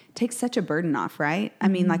like takes such a burden off, right? I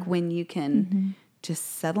mean, like when you can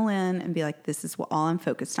just settle in and be like, this is what all I'm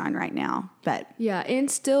focused on right now. But Yeah, and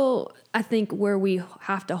still, I think where we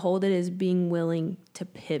have to hold it is being willing to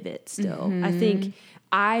pivot still. I think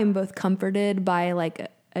I am both comforted by like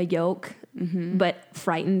a yoke, but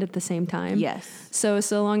frightened at the same time. Yes. So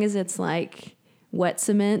long as it's like wet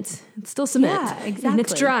cement, it's still cement. Yeah, And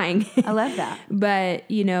it's exactly. drying. I love that. But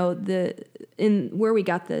in where we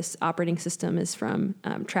got this operating system is from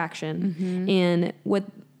Traction, and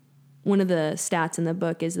one of the stats in the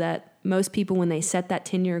book is that most people, when they set that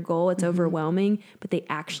 10-year goal, it's overwhelming, but they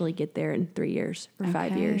actually get there in 3 years or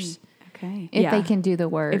 5 years. Okay. if yeah. they can do the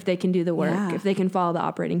work. If they can do the work, Yeah. if they can follow the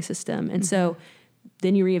operating system. And so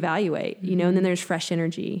then you reevaluate, and then there's fresh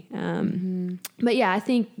energy. But yeah, I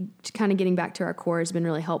think kind of getting back to our core has been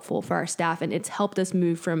really helpful for our staff, and it's helped us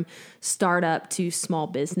move from startup to small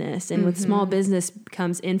business. And with small business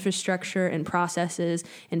comes infrastructure and processes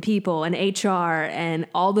and people and HR and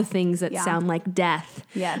all the things that sound like death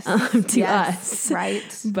Yes. to Yes. us.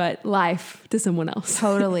 Right. But life to someone else.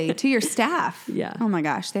 Totally. To your staff. Yeah. Oh my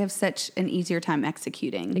gosh. They have such an easier time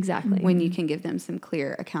executing. Exactly. When you can give them some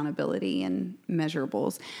clear accountability and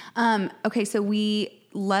measurables. Okay. So we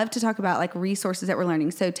love to talk about like resources that we're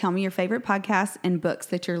learning. So tell me your favorite podcasts and books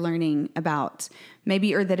that you're learning about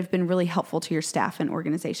maybe, or that have been really helpful to your staff and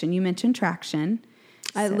organization. You mentioned Traction.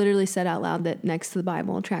 I literally said out loud that next to the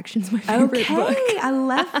Bible, Traction's my favorite book. I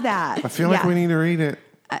love that. I feel like we need to read it.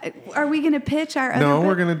 Are we going to pitch our other No,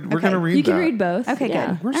 book? we're gonna read. You can that. read both. Okay, Yeah.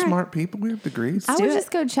 good. We're All right. smart people. We have degrees. I do would it.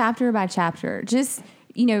 just go chapter by chapter. Just,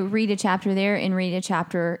 read a chapter there and read a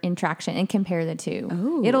chapter in Traction and compare the two.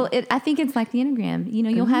 Oh. I think it's like the Enneagram.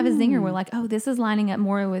 You'll have a zinger where like, oh, this is lining up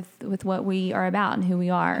more with what we are about and who we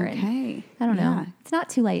are. Okay. And I don't know. It's not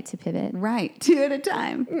too late to pivot. Right. 2 at a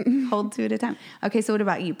time. Hold 2 at a time. Okay. So what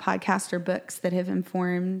about you? Podcasts or books that have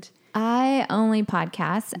informed? I only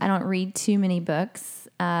podcast. I don't read too many books.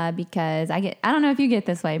 Because I don't know if you get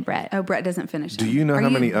this way, Brett. Oh, Brett doesn't finish. Do you know how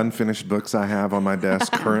many unfinished books I have on my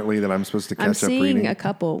desk currently that I'm supposed to catch I'm up seeing reading? a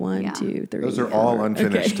couple. 1, 2, 3. Those are all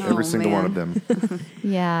unfinished, Okay. every Oh, single one man. of them.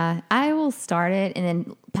 Yeah, I will start it and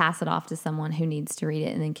then pass it off to someone who needs to read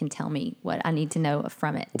it and then can tell me what I need to know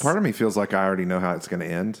from it. Well, part of me feels like I already know how it's going to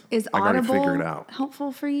end. Is I already Audible figured it out.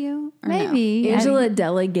 helpful for you? Or no? Maybe. Angela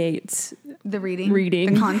delegates The reading,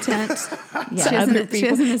 Reading. the content. Yeah. She has other an- she people.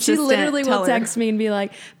 has an She assistant literally tell will her. text me and be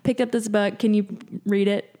like, pick up this book. Can you read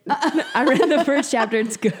it? I read the first chapter.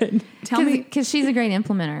 It's good. Tell me. Because she's a great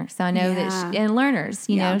implementer. So I know that, Yeah. and learners,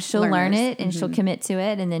 Yeah, she'll learn learners. it and she'll commit to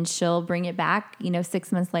it and then she'll bring it back,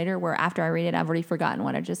 6 months later, where after I read it, I've already forgotten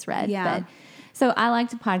what I just read. Yeah. So I like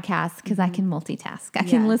to podcast because I can multitask. I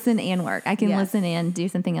can Yes. listen and work. I can Yes. listen and do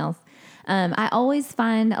something else. I always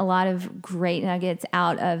find a lot of great nuggets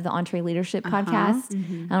out of the Entree Leadership podcast.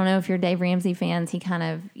 I don't know if you're Dave Ramsey fans. He kind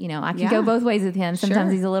of, I can Yeah. go both ways with him. Sometimes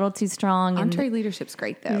Sure. he's a little too strong. And Entree leadership's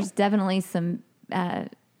great, though. there's definitely some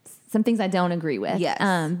things I don't agree with. Yes.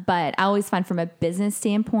 But I always find from a business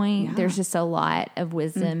standpoint, Yeah. there's just a lot of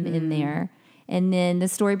wisdom in there. And then the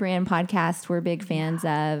Story Brand podcast, we're big fans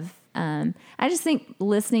of. I just think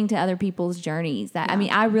listening to other people's journeys.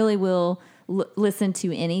 I really will listen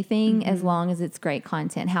to anything as long as it's great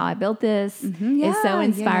content. How I built this is Yeah, so yeah.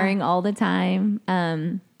 inspiring all the time.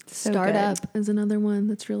 So Startup is another one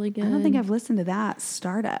that's really good. I don't think I've listened to that.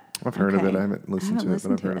 Startup. I've heard of Okay. it. I haven't listened to it,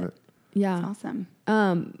 but I've heard of it. Yeah. Awesome.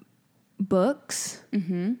 Books.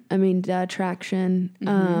 I mean, Traction.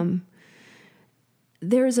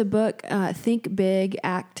 There's a book, Think Big,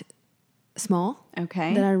 Act Small.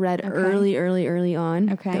 Okay. That I read early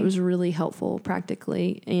on. Okay. That was really helpful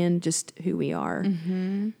practically and just who we are.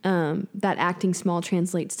 That acting small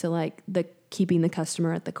translates to like the keeping the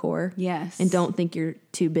customer at the core. Yes. And don't think you're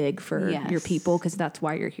too big for Yes. your people because that's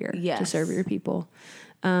why you're here, to Yes. serve your people.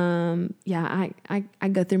 I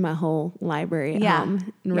go through my whole library at Yeah.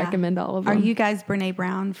 home and Yeah. recommend all of Are them. you guys Brene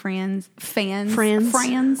Brown fans? Friends.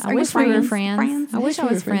 I Are wish you we were friends. I wish I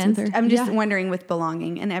was friends with her. I'm just wondering with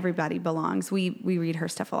belonging, and everybody belongs. We read her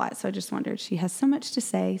stuff a lot, so I just wondered. She has so much to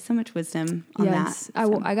say, so much wisdom on Yes. that.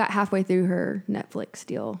 So- I got halfway through her Netflix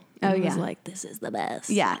deal. Oh, and was yeah. like, this is the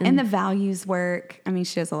best. Yeah, and the values work. I mean,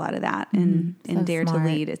 she does a lot of that, and So Dare smart. to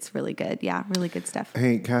Lead. It's really good. Yeah, really good stuff.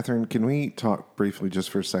 Hey, Catherine, can we talk briefly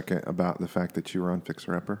just for a second about the fact that you were on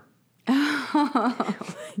Fixer Upper?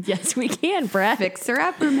 Yes, we can, Brett. Fixer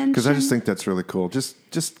Upper mention. Because I just think that's really cool. Just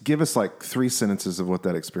give us like 3 sentences of what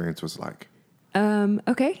that experience was like.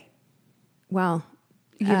 Okay. Wow.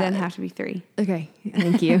 you didn't have to be 3. Okay.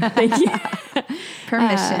 Thank you. Thank you.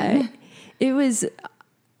 Permission.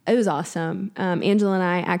 It was awesome. Angela and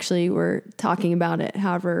I actually were talking about it.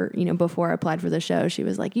 However, before I applied for the show, she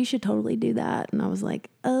was like, you should totally do that. And I was like,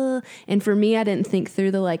 and for me, I didn't think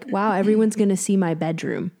through the wow, everyone's going to see my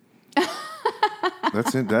bedroom.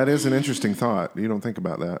 That's it. That is an interesting thought. You don't think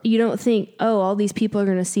about that. You don't think, all these people are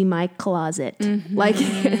going to see my closet. Like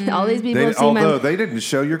all these people see Although my, they didn't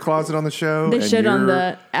show your closet on the show. they and showed on your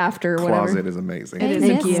the after closet whatever. is amazing. It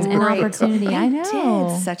Thank is you. an Great. opportunity. I know.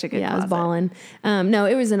 Did such a good Yeah, I was closet. balling. No,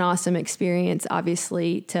 it was an awesome experience,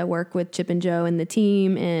 obviously, to work with Chip and Joe and the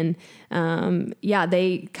team. And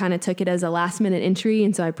they kind of took it as a last minute entry.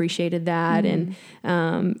 And so I appreciated that. And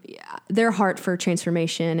their heart for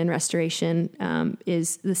transformation and restoration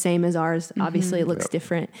is the same as ours. Obviously, it looks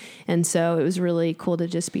different. And so it was really cool to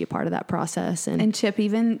just be a part of that process. And Chip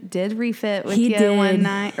even did refit with He you did. one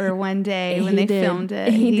night or one day when He they did. filmed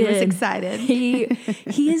it. He was did. excited. He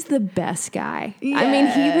is the best guy. I mean,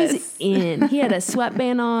 he was in. He had a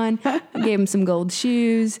sweatband on. I gave him some gold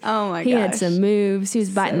shoes. Oh, my He had gosh. some moves. He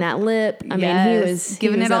was biting that lip. I mean, he was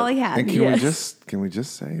giving it all he And had. can we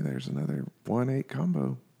just say there's another 1-8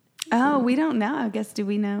 combo? Oh, we don't know. I guess do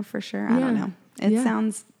we know for sure? I don't Yeah. know. It Yeah.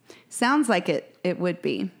 sounds like it would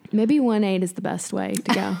be. Maybe 1-8 is the best way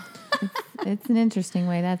to go. It's an interesting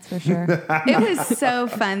way, that's for sure. It was so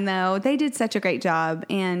fun though. They did such a great job,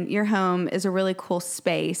 and your home is a really cool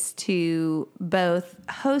space to both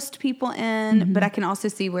host people in, but I can also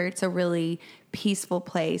see where it's a really peaceful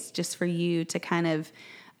place just for you to kind of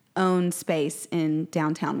own space in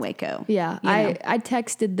downtown Waco. Yeah, You know? I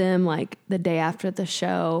texted them like the day after the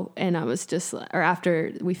show, and I was just, or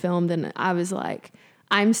after we filmed, and I was like,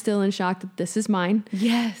 I'm still in shock that this is mine.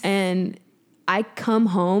 Yes. And I come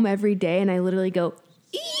home every day and I literally go,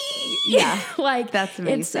 Yeah. like That's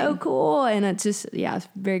amazing. It's so cool. And it's just,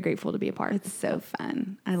 very grateful to be a part. It's so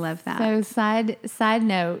fun. I love that. So side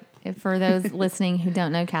note, for those listening who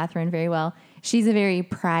don't know Catherine very well, she's a very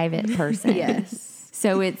private person. Yes.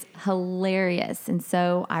 So it's hilarious and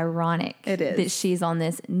so ironic It is. that she's on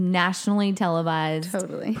this nationally televised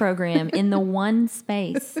Totally. program in the one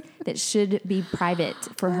space that should be private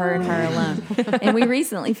for her and her alone. And we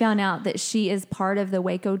recently found out that she is part of the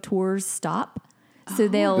Waco Tours stop. So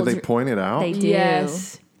Did they point it out? They do.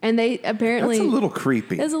 Yes. And they apparently... That's a little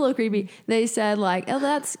creepy. It's a little creepy. They said like, oh,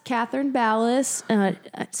 that's Catherine Ballas,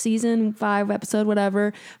 season 5 episode,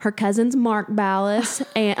 whatever. Her cousin's Mark Ballas.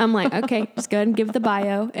 And I'm like, okay, just go ahead and give the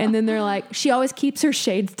bio. And then they're like, she always keeps her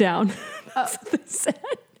shades down. That's what they said.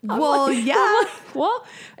 Well, yeah. Well,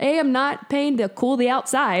 I'm not paying to cool the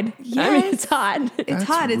outside. I mean, it's hot. It's That's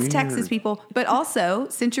hot. It's weird. Texas, people. But also,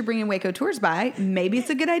 since you're bringing Waco Tours by, maybe it's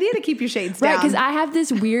a good idea to keep your shades Right, down. because I have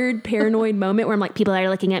this weird paranoid moment where I'm like, people are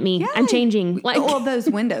looking at me. I'm changing. Like, well, those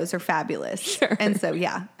windows are fabulous. Sure. And so,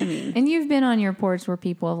 yeah, I mean, And you've been on your porch where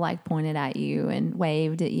people have like pointed at you and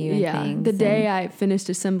waved at you and things. The day I finished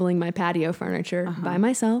assembling my patio furniture by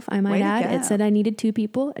myself, I might Way to add. go. It said I needed 2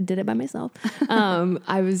 people. I did it by myself.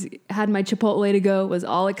 Had my Chipotle to go, was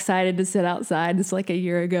all excited to sit outside. It's like a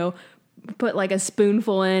year ago. Put like a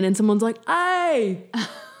spoonful in, and someone's like, "Hey,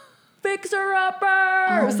 fixer upper!"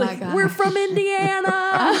 I was my like, gosh. "We're from Indiana."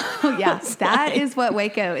 oh, yeah, that is what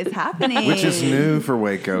Waco is happening. Which is new for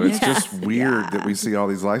Waco. It's just weird Yeah. that we see all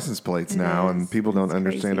these license plates now and people don't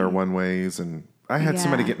understand crazy. our one ways. And I had Yeah.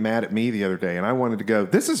 somebody get mad at me the other day and I wanted to go,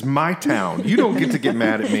 this is my town. You don't get to get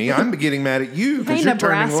mad at me. I'm getting mad at you because Hey, you're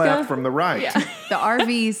turning Nebraska. left from the right. The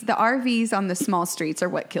RVs on the small streets are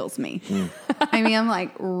what kills me. I mean, I'm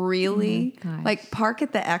like, really? gosh. Like, park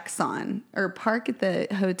at the Exxon or park at the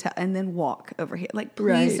hotel and then walk over here. Like, please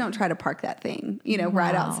Right. don't try to park that thing, right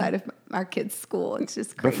Wow. outside of our kids' school. It's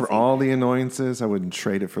just But crazy. for all the annoyances, I wouldn't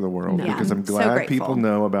trade it for the world No. because I'm So glad grateful. people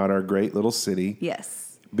know about our great little city. Yes.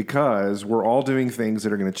 Because we're all doing things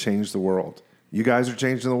that are going to change the world. You guys are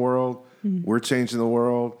changing the world. We're changing the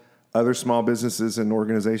world. Other small businesses and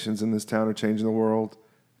organizations in this town are changing the world.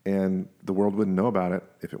 And the world wouldn't know about it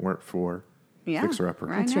if it weren't for Yeah. Fixer Upper.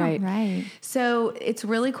 Right. Right. So it's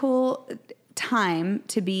really cool time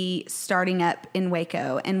to be starting up in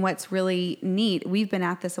Waco. And what's really neat, we've been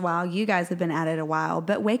at this a while. You guys have been at it a while,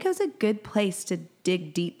 but Waco's a good place to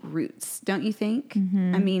dig deep roots, don't you think?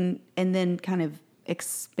 I mean, and then kind of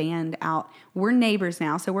expand out. We're neighbors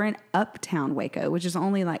now, so we're in uptown Waco, which is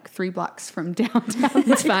only like 3 blocks from downtown.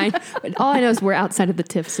 It's fine. But all I know is we're outside of the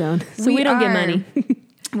TIF zone, so we don't get are. money.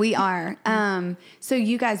 We are. So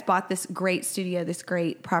you guys bought this great studio, this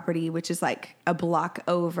great property, which is like a block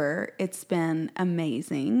over. It's been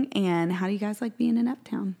amazing. And how do you guys like being in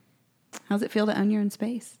uptown? How's it feel to own your own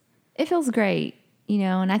space? It feels great,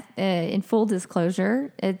 and I, in full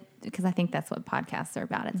disclosure, because I think that's what podcasts are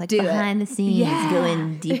about. It's like Do it. behind the scenes, Yeah.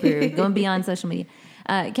 going deeper, going beyond social media.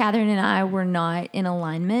 Catherine and I were not in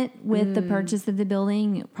alignment with the purchase of the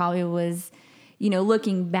building. It probably was,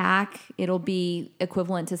 looking back, it'll be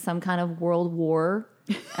equivalent to some kind of world war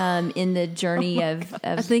in the journey of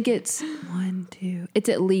I think it's 1, 2. It's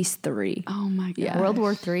at least 3. Oh my God. World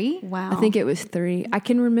War III. Wow. I think it was 3. I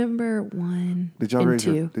can remember 1 Did y'all and raise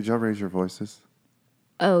 2. Did y'all raise your voices?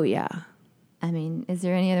 Oh yeah. I mean, is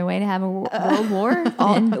there any other way to have a world war?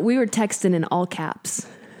 We were texting in all caps.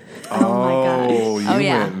 Oh my gosh.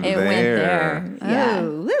 You It went there. Yeah.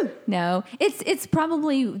 Oh, woo. No, it's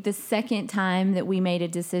probably the second time that we made a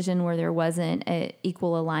decision where there wasn't a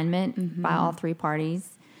equal alignment by all 3 parties.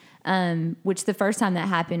 Which the first time that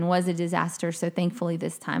happened was a disaster. So thankfully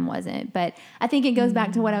this time wasn't. But I think it goes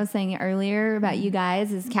back to what I was saying earlier about you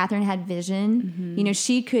guys is Catherine had vision.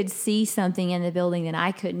 She could see something in the building that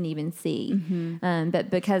I couldn't even see.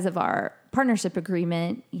 But because of our partnership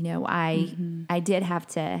agreement, I did have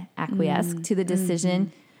to acquiesce to the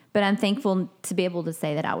decision. But I'm thankful to be able to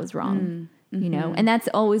say that I was wrong. And that's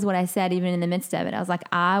always what I said, even in the midst of it. I was like,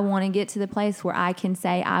 I want to get to the place where I can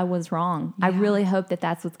say I was wrong. I really hope that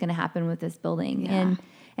that's what's going to happen with this building. Yeah.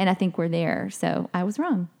 And I think we're there. So I was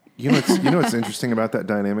wrong. You know what's interesting about that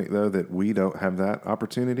dynamic, though, that we don't have that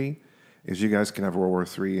opportunity, is you guys can have World War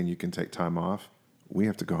III and you can take time off. We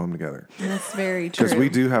have to go home together. That's very true. Because we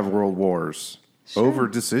do have world wars over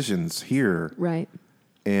decisions here. Right.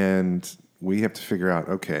 And we have to figure out,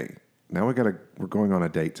 okay, now we're going on a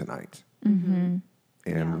date tonight.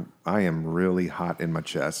 And I am really hot in my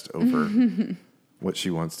chest over what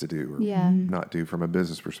she wants to do or not do from a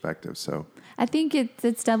business perspective. So I think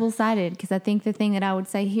it's double-sided because I think the thing that I would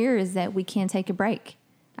say here is that we can take a break.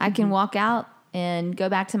 I can walk out and go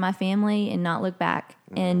back to my family and not look back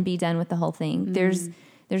and be done with the whole thing. There's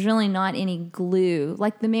really not any glue.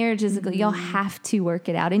 Like the marriage is, you'll have to work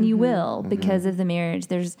it out, and you will because of the marriage.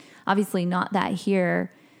 There's obviously not that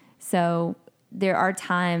here. So there are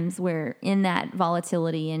times where in that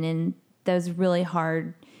volatility and in those really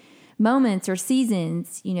hard moments or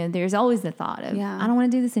seasons, there's always the thought of, I don't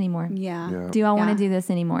want to do this anymore. Yeah. Do I want to do this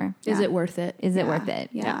anymore? Is it worth it? Is it worth it?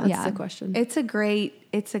 Yeah. That's the question. It's a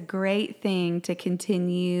great thing to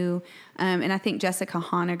continue. And I think Jessica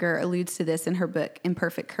Honegger alludes to this in her book,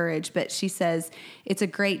 Imperfect Courage, but she says, it's a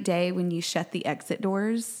great day when you shut the exit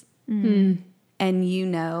doors and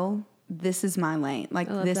this is my lane. Like,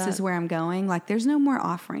 this is where I'm going. Like, there's no more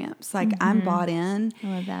off ramps. Like, I'm bought in. I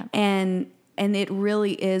love that. And it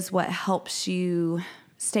really is what helps you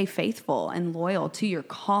stay faithful and loyal to your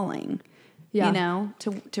calling,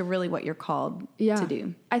 to really what you're called to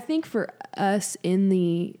do. I think for us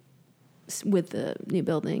with the new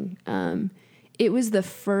building, it was the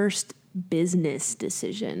first business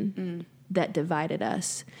decision that divided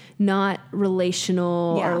us, not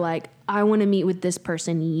relational or like, I want to meet with this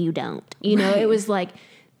person, you don't. It was like,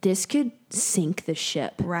 this could sink the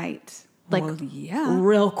ship. Right. Like,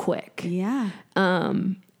 real quick. Yeah.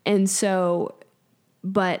 And so,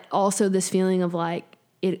 but also this feeling of like,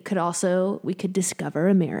 we could discover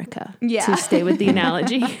America. Yeah. To stay with the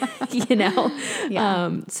analogy,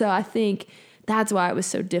 Yeah. So I think that's why it was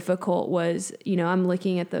so difficult was, I'm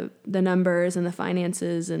looking at the numbers and the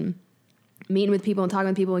finances and meeting with people and talking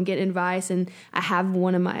with people and getting advice. And I have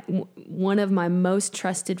one of my most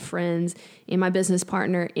trusted friends and my business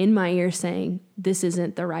partner in my ear saying, this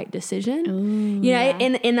isn't the right decision. Ooh,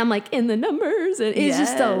 and I'm like, in the numbers, and it's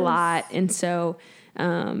just a lot. And so,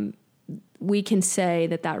 we can say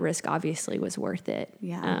that risk obviously was worth it.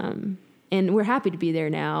 Yeah. And we're happy to be there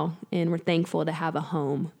now, and we're thankful to have a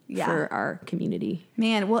home for our community.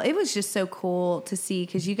 Man, well, it was just so cool to see,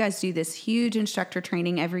 because you guys do this huge instructor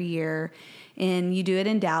training every year, and you do it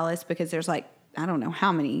in Dallas because there's like, I don't know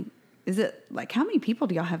how many. Is it like, how many people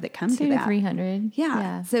do y'all have that come to that? 200 to 300.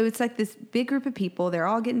 Yeah. So it's like this big group of people. They're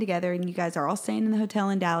all getting together, and you guys are all staying in the hotel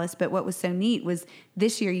in Dallas. But what was so neat was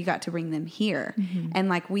this year you got to bring them here. And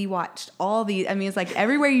like, we watched all these. I mean, it's like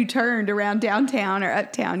everywhere you turned around downtown or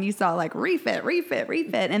uptown, you saw like refit.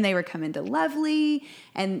 And they were coming to Lovely.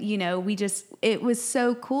 And, it was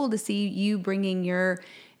so cool to see you bringing your,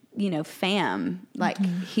 fam like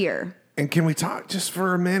here. And can we talk just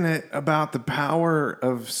for a minute about the power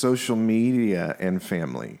of social media and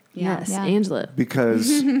family? Yes, Angela. Because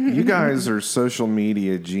you guys are social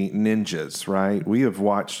media ninjas, right? We have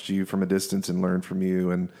watched you from a distance and learned from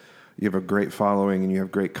you, and you have a great following and you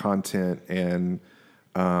have great content. And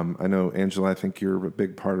I know, Angela, I think you're a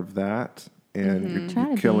big part of that, and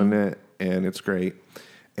you're killing it, and it's great.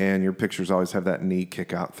 And your pictures always have that knee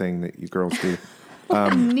kick out thing that you girls do. What's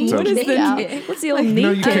the old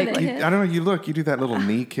knee kick? I don't know. You do that little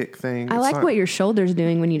knee kick thing. I like what your shoulder's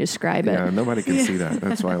doing when you describe it. Yeah, nobody can see that.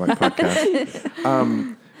 That's why I like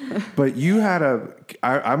podcasts. But you had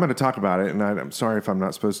I'm going to talk about it, and I'm sorry if I'm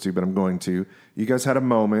not supposed to, but I'm going to. You guys had a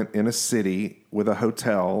moment in a city with a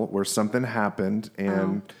hotel where something happened,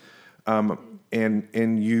 and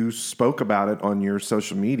you spoke about it on your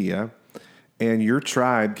social media, and your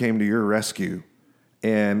tribe came to your rescue,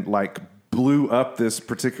 and like blew up this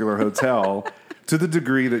particular hotel to the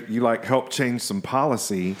degree that you like helped change some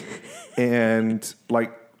policy, and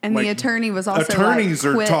the attorney was also attorneys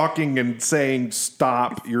are talking and saying,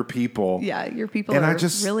 stop your people. Yeah, your people and are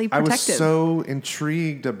really protective. I was so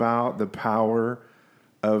intrigued about the power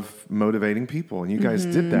of motivating people, and you guys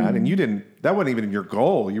did that, and that wasn't even your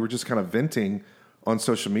goal. You were just kind of venting on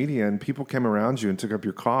social media, and people came around you and took up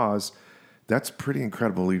your cause. That's pretty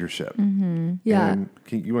incredible leadership. Yeah. And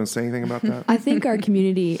you want to say anything about that? I think our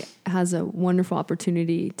community has a wonderful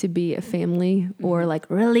opportunity to be a family, or like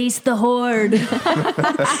release the horde.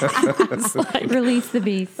 Release the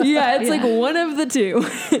beast. Yeah, it's like one of the two.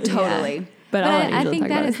 Totally. Yeah. But I think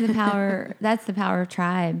that is the power. That's the power of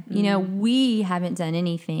tribe. We haven't done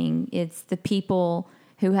anything. It's the people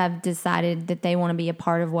who have decided that they want to be a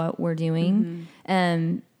part of what we're doing.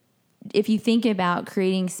 If you think about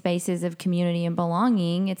creating spaces of community and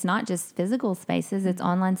belonging, it's not just physical spaces, it's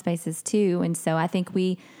online spaces too. And so I think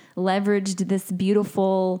we leveraged this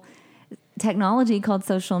beautiful technology called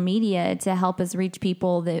social media to help us reach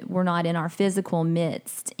people that were not in our physical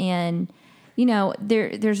midst. And,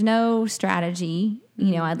 there's no strategy.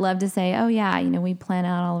 I'd love to say, we plan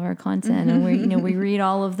out all of our content and we read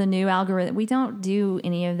all of the new algorithm. We don't do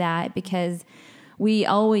any of that because we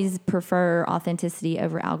always prefer authenticity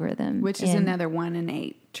over algorithm. Which is another 1 in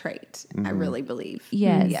 8 trait, I really believe.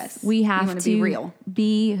 Yes. We have to be real.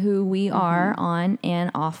 Be who we are on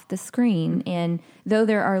and off the screen. And though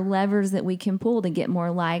there are levers that we can pull to get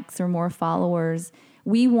more likes or more followers,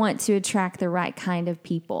 we want to attract the right kind of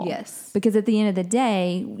people. Yes. Because at the end of the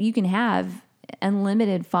day, you can have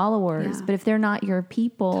unlimited followers, Yeah. but if they're not your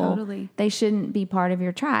people, Totally. they shouldn't be part of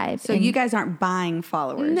your tribe. So you guys aren't buying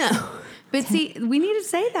followers. No. But see, we need to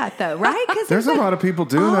say that though, right? Because There's a lot of people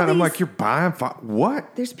doing all that. I'm these- like, you're buying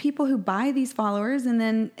what? There's people who buy these followers,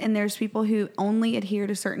 and there's people who only adhere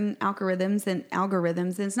to certain algorithms. And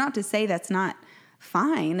it's not to say that's not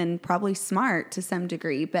fine and probably smart to some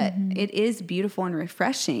degree, but it is beautiful and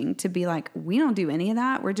refreshing to be like, we don't do any of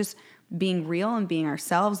that. We're just being real and being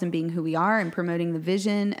ourselves and being who we are and promoting the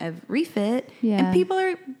vision of REFIT. Yeah. And people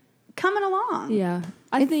are coming along. Yeah.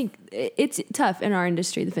 I think it's tough in our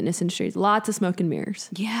industry, the fitness industry. Lots of smoke and mirrors.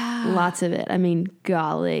 Yeah. Lots of it. I mean,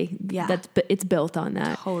 golly. Yeah. It's built on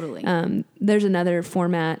that. Totally. There's another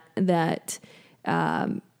format that,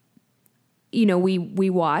 we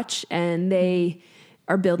watch, and they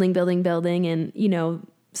are building. And,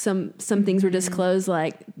 some things were disclosed,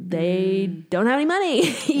 like they don't have any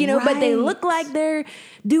money, but they look like they're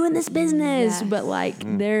doing this business, Yes. but like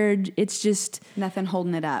it's just Nothing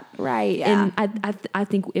holding it up. right. Yeah. And I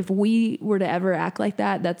think if we were to ever act like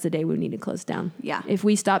that, that's the day we need to close down. Yeah. If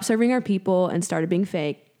we stop serving our people and started being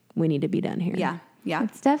fake, we need to be done here. Yeah. Yeah.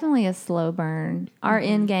 It's definitely a slow burn. Our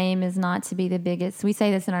end game is not to be the biggest. We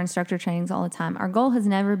say this in our instructor trainings all the time. Our goal has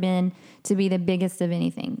never been to be the biggest of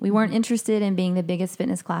anything. We weren't interested in being the biggest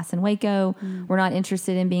fitness class in Waco. We're not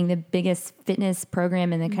interested in being the biggest fitness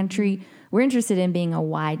program in the country. We're interested in being a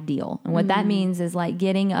wide deal. And what that means is like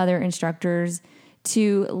getting other instructors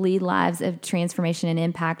to lead lives of transformation and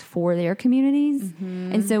impact for their communities.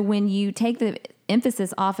 And so when you take the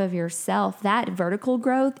emphasis off of yourself, that vertical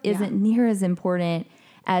growth isn't near as important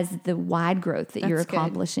as the wide growth that you're That's good.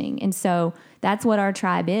 accomplishing. And so that's what our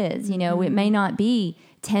tribe is. It may not be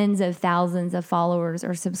tens of thousands of followers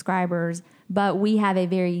or subscribers, but we have a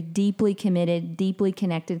very deeply committed, deeply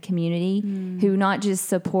connected community who not just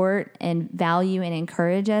support and value and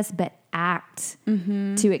encourage us, but act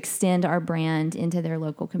to extend our brand into their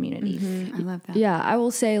local communities. I love that. Yeah, I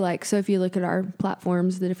will say, so if you look at our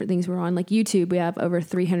platforms, the different things we're on, like YouTube, we have over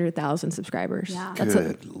 300,000 subscribers. Yeah.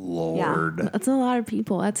 Good Lord. That's a lot of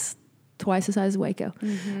people. That's twice the size of Waco.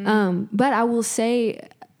 But I will say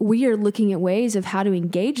we are looking at ways of how to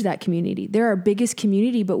engage that community. They're our biggest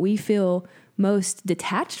community, but we feel most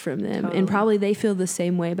detached from them. And probably they feel the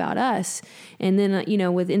same way about us. And then,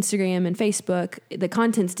 with Instagram and Facebook, the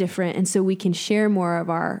content's different. And so we can share more of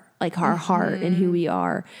our heart and who we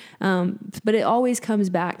are. But it always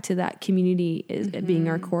comes back to that community being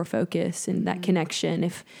our core focus and that connection.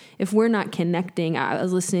 If we're not connecting, I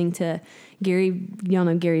was listening to Gary, y'all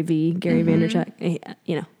know Gary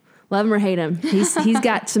Vaynerchuk, love him or hate him. He's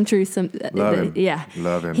got some truth. Love him. Yeah.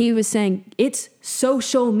 Love him. He was saying it's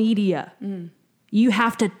social media. You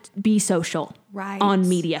have to be social on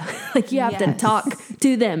media. You have to talk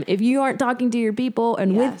to them. If you aren't talking to your people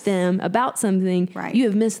and with them about something, you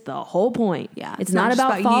have missed the whole point. Yeah. It's not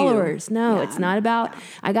about followers. You. No, it's not about,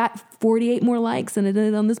 I got 48 more likes than I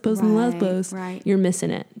did on this post and the last post. Right. You're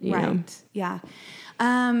missing it. You know? Yeah.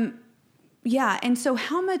 Yeah, and so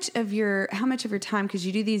how much of your time, because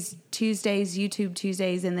you do these Tuesdays, YouTube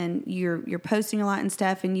Tuesdays, and then you're posting a lot and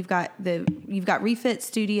stuff, and you've got REFIT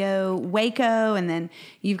Studio Waco, and then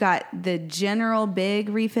you've got the general big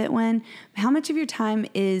REFIT one. How much of your time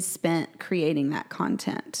is spent creating that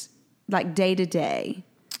content, like day to day?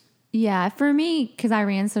 Yeah, for me, because I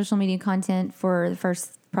ran social media content for the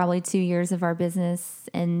first probably 2 years of our business,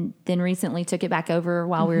 and then recently took it back over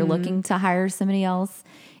while we were looking to hire somebody else.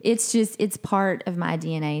 It's part of my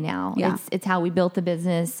DNA now. Yeah. It's how we built the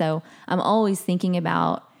business. So I'm always thinking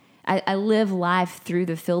about, I live life through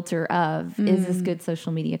the filter of, is this good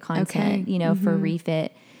social media content, for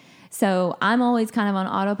REFIT? So I'm always kind of on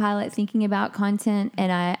autopilot thinking about content,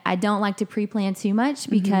 and I don't like to pre-plan too much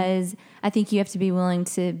because I think you have to be willing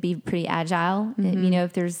to be pretty agile.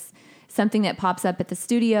 If there's something that pops up at the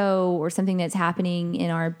studio or something that's happening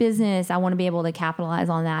in our business, I want to be able to capitalize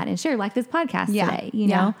on that and share, like this podcast today, you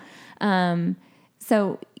know?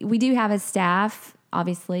 So we do have a staff,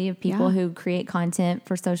 obviously, of people who create content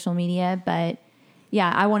for social media, but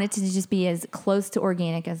I want it to just be as close to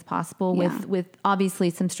organic as possible with obviously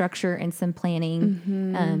some structure and some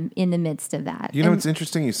planning in the midst of that. It's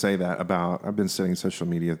interesting you say that about, I've been studying social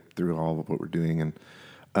media through all of what we're doing, and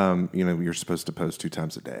you're supposed to post 2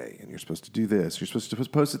 times a day, and you're supposed to do this. You're supposed to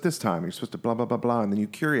post at this time. You're supposed to blah, blah, blah, blah. And then you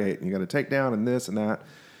curate, and you got to take down and this and that.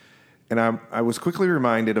 And I was quickly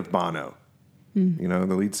reminded of Bono,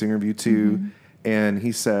 the lead singer of U2. And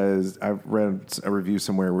he says, I read a review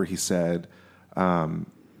somewhere where he said,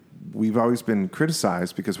 we've always been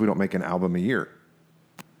criticized because we don't make an album a year.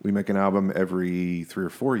 We make an album every 3 or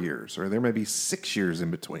 4 years, or there may be 6 years in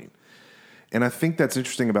between. And I think that's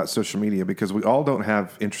interesting about social media because we all don't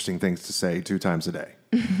have interesting things to say 2 times a day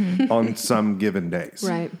on some given days.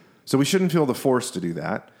 Right. So we shouldn't feel the force to do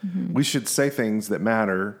that. We should say things that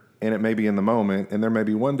matter, and it may be in the moment, and there may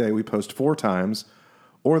be one day we post 4 times,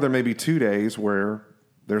 or there may be 2 days where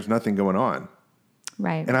there's nothing going on.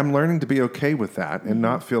 Right. And I'm learning to be okay with that and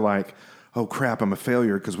not feel like, oh, crap, I'm a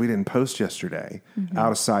failure because we didn't post yesterday.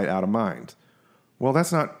 Out of sight, out of mind. Well,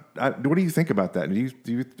 that's not... what do you think about that?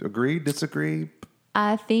 Do you agree, disagree?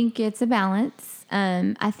 I think it's a balance.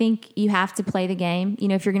 I think you have to play the game.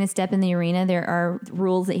 If you're going to step in the arena, there are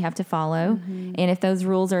rules that you have to follow. And if those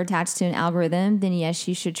rules are attached to an algorithm, then yes,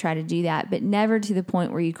 you should try to do that, but never to the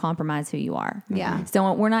point where you compromise who you are. Yeah.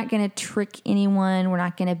 So we're not going to trick anyone. We're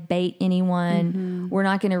not going to bait anyone. We're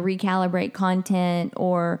not going to recalibrate content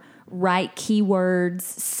or write keywords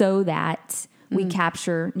so that we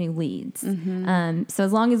capture new leads. So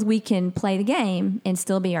as long as we can play the game and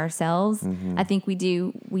still be ourselves, I think we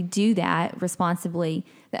do that responsibly.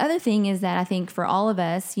 The other thing is that I think for all of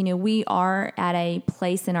us, we are at a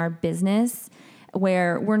place in our business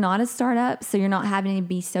where we're not a startup, so you're not having to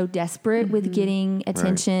be so desperate with getting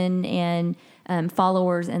attention and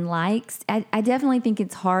followers and likes. I definitely think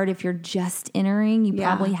it's hard if you're just entering. You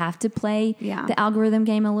probably have to play the algorithm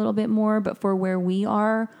game a little bit more, but for where we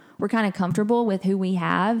are, we're kind of comfortable with who we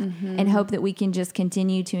have and hope that we can just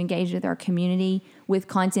continue to engage with our community with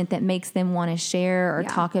content that makes them want to share or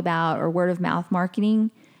talk about or word of mouth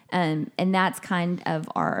marketing. And that's kind of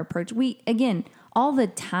our approach. We, again, all the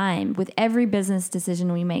time with every business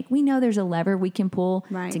decision we make, we know there's a lever we can pull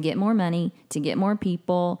to get more money, to get more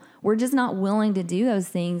people. We're just not willing to do those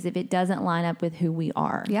things if it doesn't line up with who we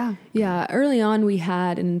are. Yeah. Yeah. Early on, we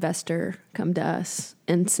had an investor come to us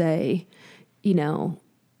and say,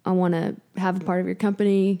 I want to have a part of your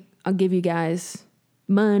company. I'll give you guys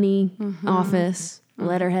money, office,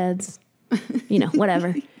 letterheads,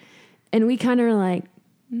 whatever. And we kind of are like,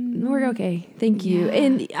 we're okay. Thank you.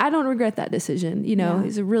 And I don't regret that decision.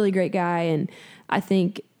 He's a really great guy. And I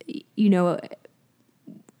think,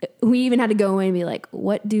 we even had to go away and be like,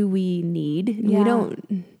 what do we need? Yeah. We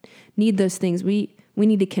don't need those things. We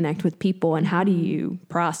need to connect with people, and how do you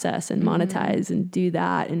process and monetize and do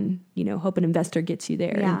that, and hope an investor gets you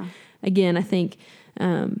there. Yeah. And again, I think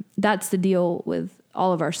that's the deal with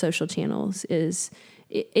all of our social channels. Is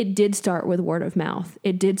it did start with word of mouth.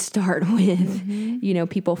 It did start with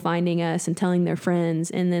people finding us and telling their friends,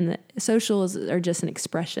 and then the socials are just an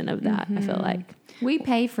expression of that. I feel like we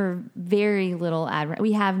pay for very little ad.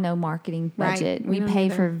 We have no marketing budget. Right. We pay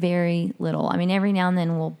for very little. I mean, every now and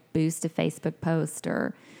then we'll boost a Facebook post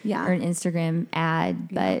or an Instagram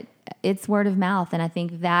ad, but it's word of mouth. And I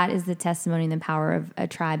think that is the testimony and the power of a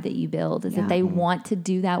tribe that you build, is that they want to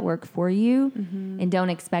do that work for you and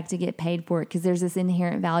don't expect to get paid for it, because there's this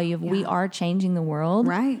inherent value of we are changing the world.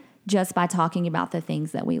 Right. Just by talking about the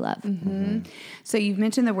things that we love. So you've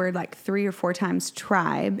mentioned the word like 3 or 4 times,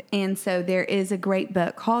 tribe. And so there is a great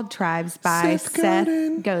book called Tribes by Seth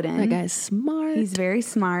Godin. that guy's smart. He's very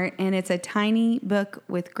smart. And it's a tiny book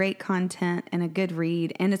with great content and a good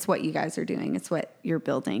read. And it's what you guys are doing. It's what you're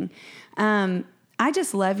building. I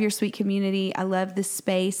just love your sweet community. I love the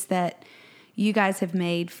space that you guys have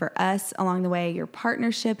made for us along the way. Your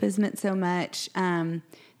partnership has meant so much.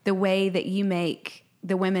 The way that you make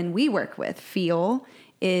the women we work with feel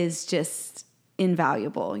is just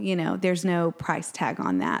invaluable. There's no price tag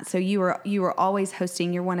on that. So you were always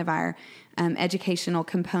hosting. You're one of our educational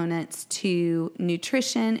components to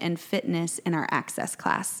nutrition and fitness in our access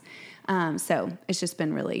class. So it's just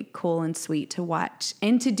been really cool and sweet to watch,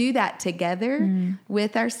 and to do that together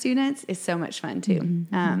with our students is so much fun too.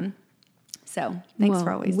 So thanks for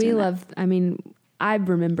always doing that. I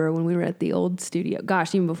remember when we were at the old studio,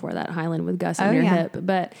 gosh, even before that, Highland with Gus on your hip,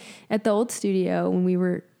 but at the old studio when we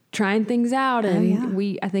were trying things out, and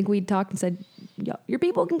I think we talked and said, your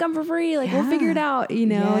people can come for free. Like we'll figure it out,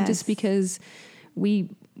 just because we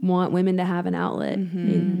want women to have an outlet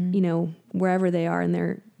in, wherever they are in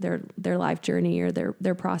their life journey or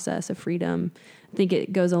their process of freedom. I think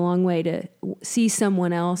it goes a long way to see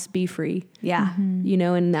someone else be free. Yeah.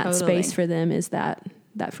 And that space for them is that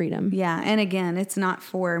freedom. Yeah. And again, it's not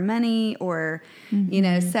for money or,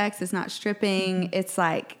 sex. It's not stripping. It's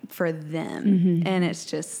like for them. And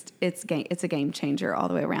it's a game changer all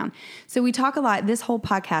the way around. So we talk a lot. This whole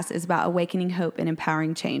podcast is about awakening hope and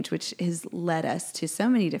empowering change, which has led us to so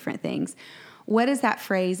many different things. What is that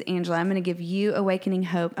phrase, Angela? I'm going to give you awakening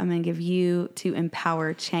hope. I'm going to give you to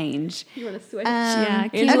empower change. You want to switch? Yeah.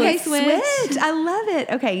 Okay, switch. I love it.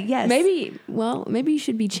 Okay, yes. Maybe you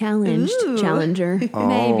should be challenged, Ooh. challenger. Oh,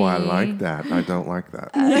 Maybe. I like that. I don't like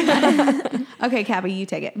that. Okay, Cabby, you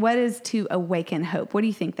take it. What is to awaken hope? What do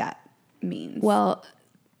you think that means? Well,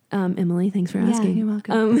 Emily, thanks for asking. you're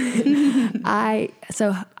welcome. I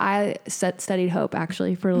studied hope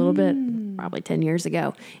actually for a little bit, probably 10 years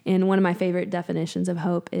ago. And one of my favorite definitions of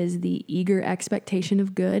hope is the eager expectation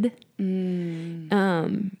of good.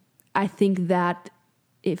 I think that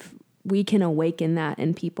if we can awaken that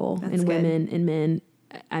in people and women and men,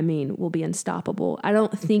 I mean, we'll be unstoppable. I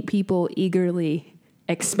don't think people eagerly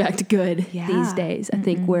expect good these days. I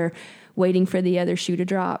think we're waiting for the other shoe to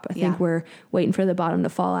drop. I think we're waiting for the bottom to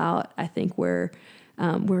fall out. I think we're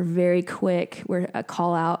very quick. We're a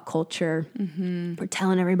call out culture. We're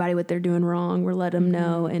telling everybody what they're doing wrong. We're letting them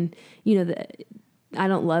know. And I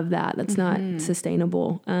don't love that. That's not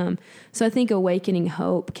sustainable. So I think awakening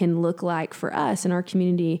hope can look like for us in our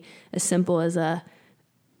community as simple as a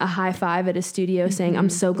high five at a studio saying, I'm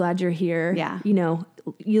so glad you're here. Yeah.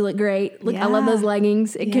 You look great. Look, I love those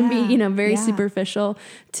leggings. It can be, very Yeah. superficial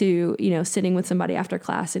to, sitting with somebody after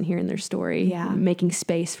class and hearing their story, making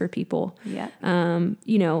space for people. Yeah.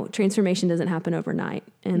 Transformation doesn't happen overnight.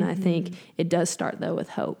 And I think it does start though with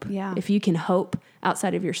hope. Yeah. If you can hope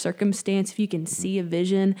outside of your circumstance, if you can see a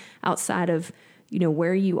vision outside of,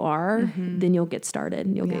 where you are, then you'll get started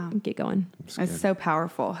and you'll get going. It's so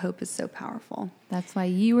powerful. Hope is so powerful. That's why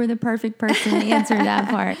you were the perfect person to answer that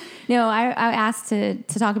part. No, I asked to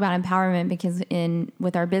talk about empowerment because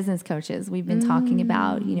with our business coaches, we've been talking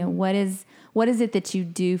about, what is it that you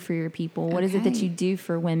do for your people? What is it that you do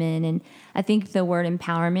for women? And I think the word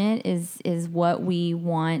empowerment is what we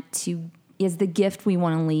want to, is the gift we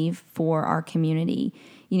want to leave for our community.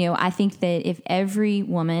 I think that if every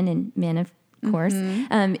woman and men of course,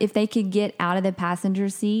 if they could get out of the passenger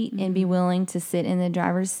seat and be willing to sit in the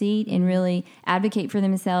driver's seat and really advocate for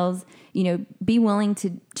themselves, be willing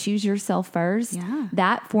to choose yourself first. Yeah.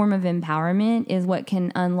 That form of empowerment is what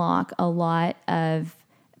can unlock a lot of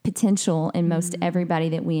potential in most everybody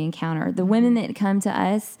that we encounter. The women that come to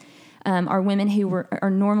us are women who are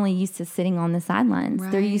normally used to sitting on the sidelines.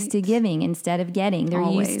 They're used to giving instead of getting. They're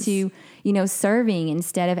used to, serving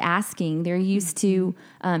instead of asking. They're used to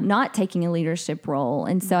not taking a leadership role.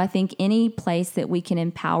 And so I think any place that we can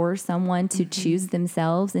empower someone to choose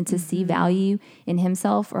themselves and to see value in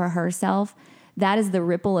himself or herself, that is the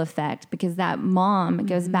ripple effect, because that mom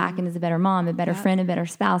goes back and is a better mom, a better friend, a better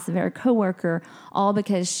spouse, a better coworker, all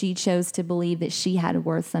because she chose to believe that she had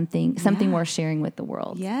worth something worth sharing with the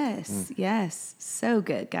world. Yes, yes. So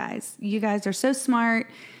good, guys. You guys are so smart.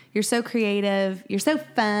 You're so creative. You're so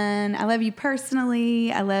fun. I love you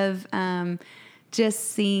personally. I love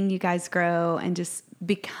just seeing you guys grow and just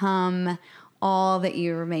become all that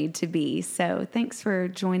you were made to be. So thanks for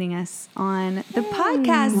joining us on the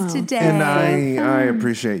podcast today. And I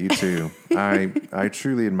appreciate you too. I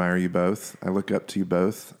truly admire you both. I look up to you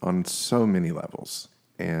both on so many levels.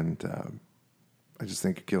 And I just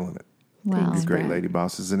think you're killing it. Wow. You're great lady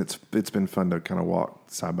bosses. And it's been fun to kind of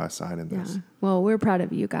walk side by side in this. Well, we're proud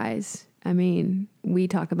of you guys. I mean, we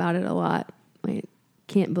talk about it a lot. I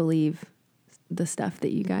can't believe the stuff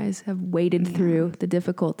that you guys have waded through, the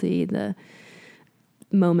difficulty, the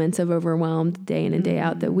moments of overwhelmed day in and day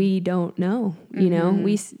out that we don't know. We don't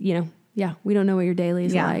know what your daily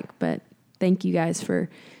is like, but thank you guys for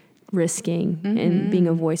risking and being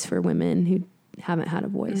a voice for women who haven't had a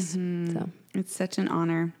voice. So it's such an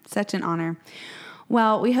honor. Such an honor.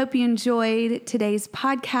 Well, we hope you enjoyed today's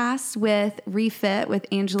podcast with REFIT with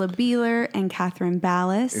Angela Beeler and Catherine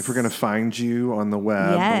Ballas. If we're going to find you on the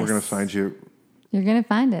web, we're going to find you. You're going to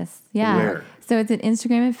find us. Yeah. Where? So it's at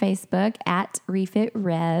Instagram and Facebook at REFIT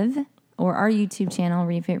Rev, or our YouTube channel,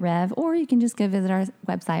 REFIT Rev, or you can just go visit our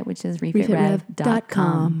website, which is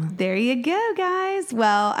refitrev.com. There you go, guys.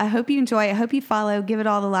 Well, I hope you enjoy. I hope you follow. Give it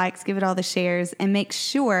all the likes. Give it all the shares. And make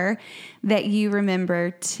sure that you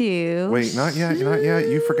remember to... Wait, not yet.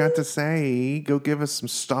 You forgot to say, go give us some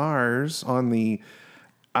stars on the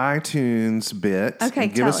iTunes bit. Okay,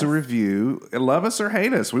 and give us a review. Love us or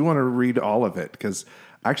hate us. We want to read all of it because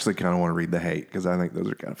I actually kind of want to read the hate because I think those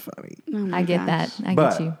are kind of funny. Oh I get that. I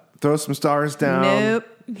but get you. Throw some stars down. Nope.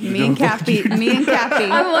 Me and Kathy.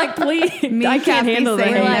 I'm like, please, I can't Kathy handle the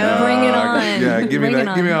say hate. like, bring it on. Yeah, give me Bring it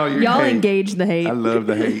that. Give me on. all your Y'all hate. engage the hate. I love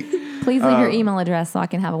the hate. Please leave your email address so I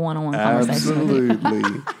can have a one-on-one conversation with you.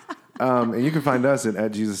 Absolutely. And you can find us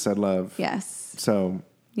at Jesus Said Love. Yes. So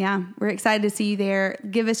Yeah, we're excited to see you there.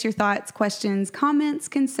 Give us your thoughts, questions, comments,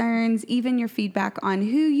 concerns, even your feedback on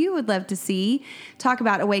who you would love to see talk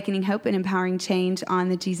about awakening hope and empowering change on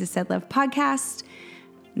the Jesus Said Love podcast.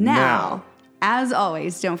 Now, as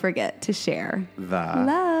always, don't forget to share the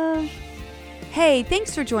love. Hey,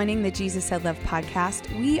 thanks for joining the Jesus Said Love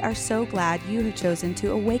podcast. We are so glad you have chosen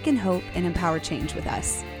to awaken hope and empower change with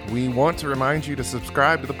us. We want to remind you to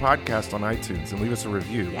subscribe to the podcast on iTunes and leave us a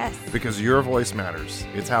review. Yes. Because your voice matters.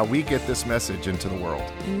 It's how we get this message into the world.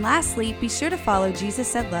 And lastly, be sure to follow Jesus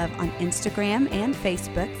Said Love on Instagram and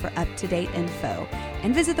Facebook for up-to-date info.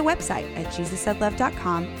 And visit the website at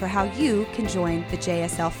jesussaidlove.com for how you can join the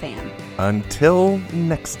JSL fam. Until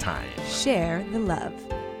next time. Share the love.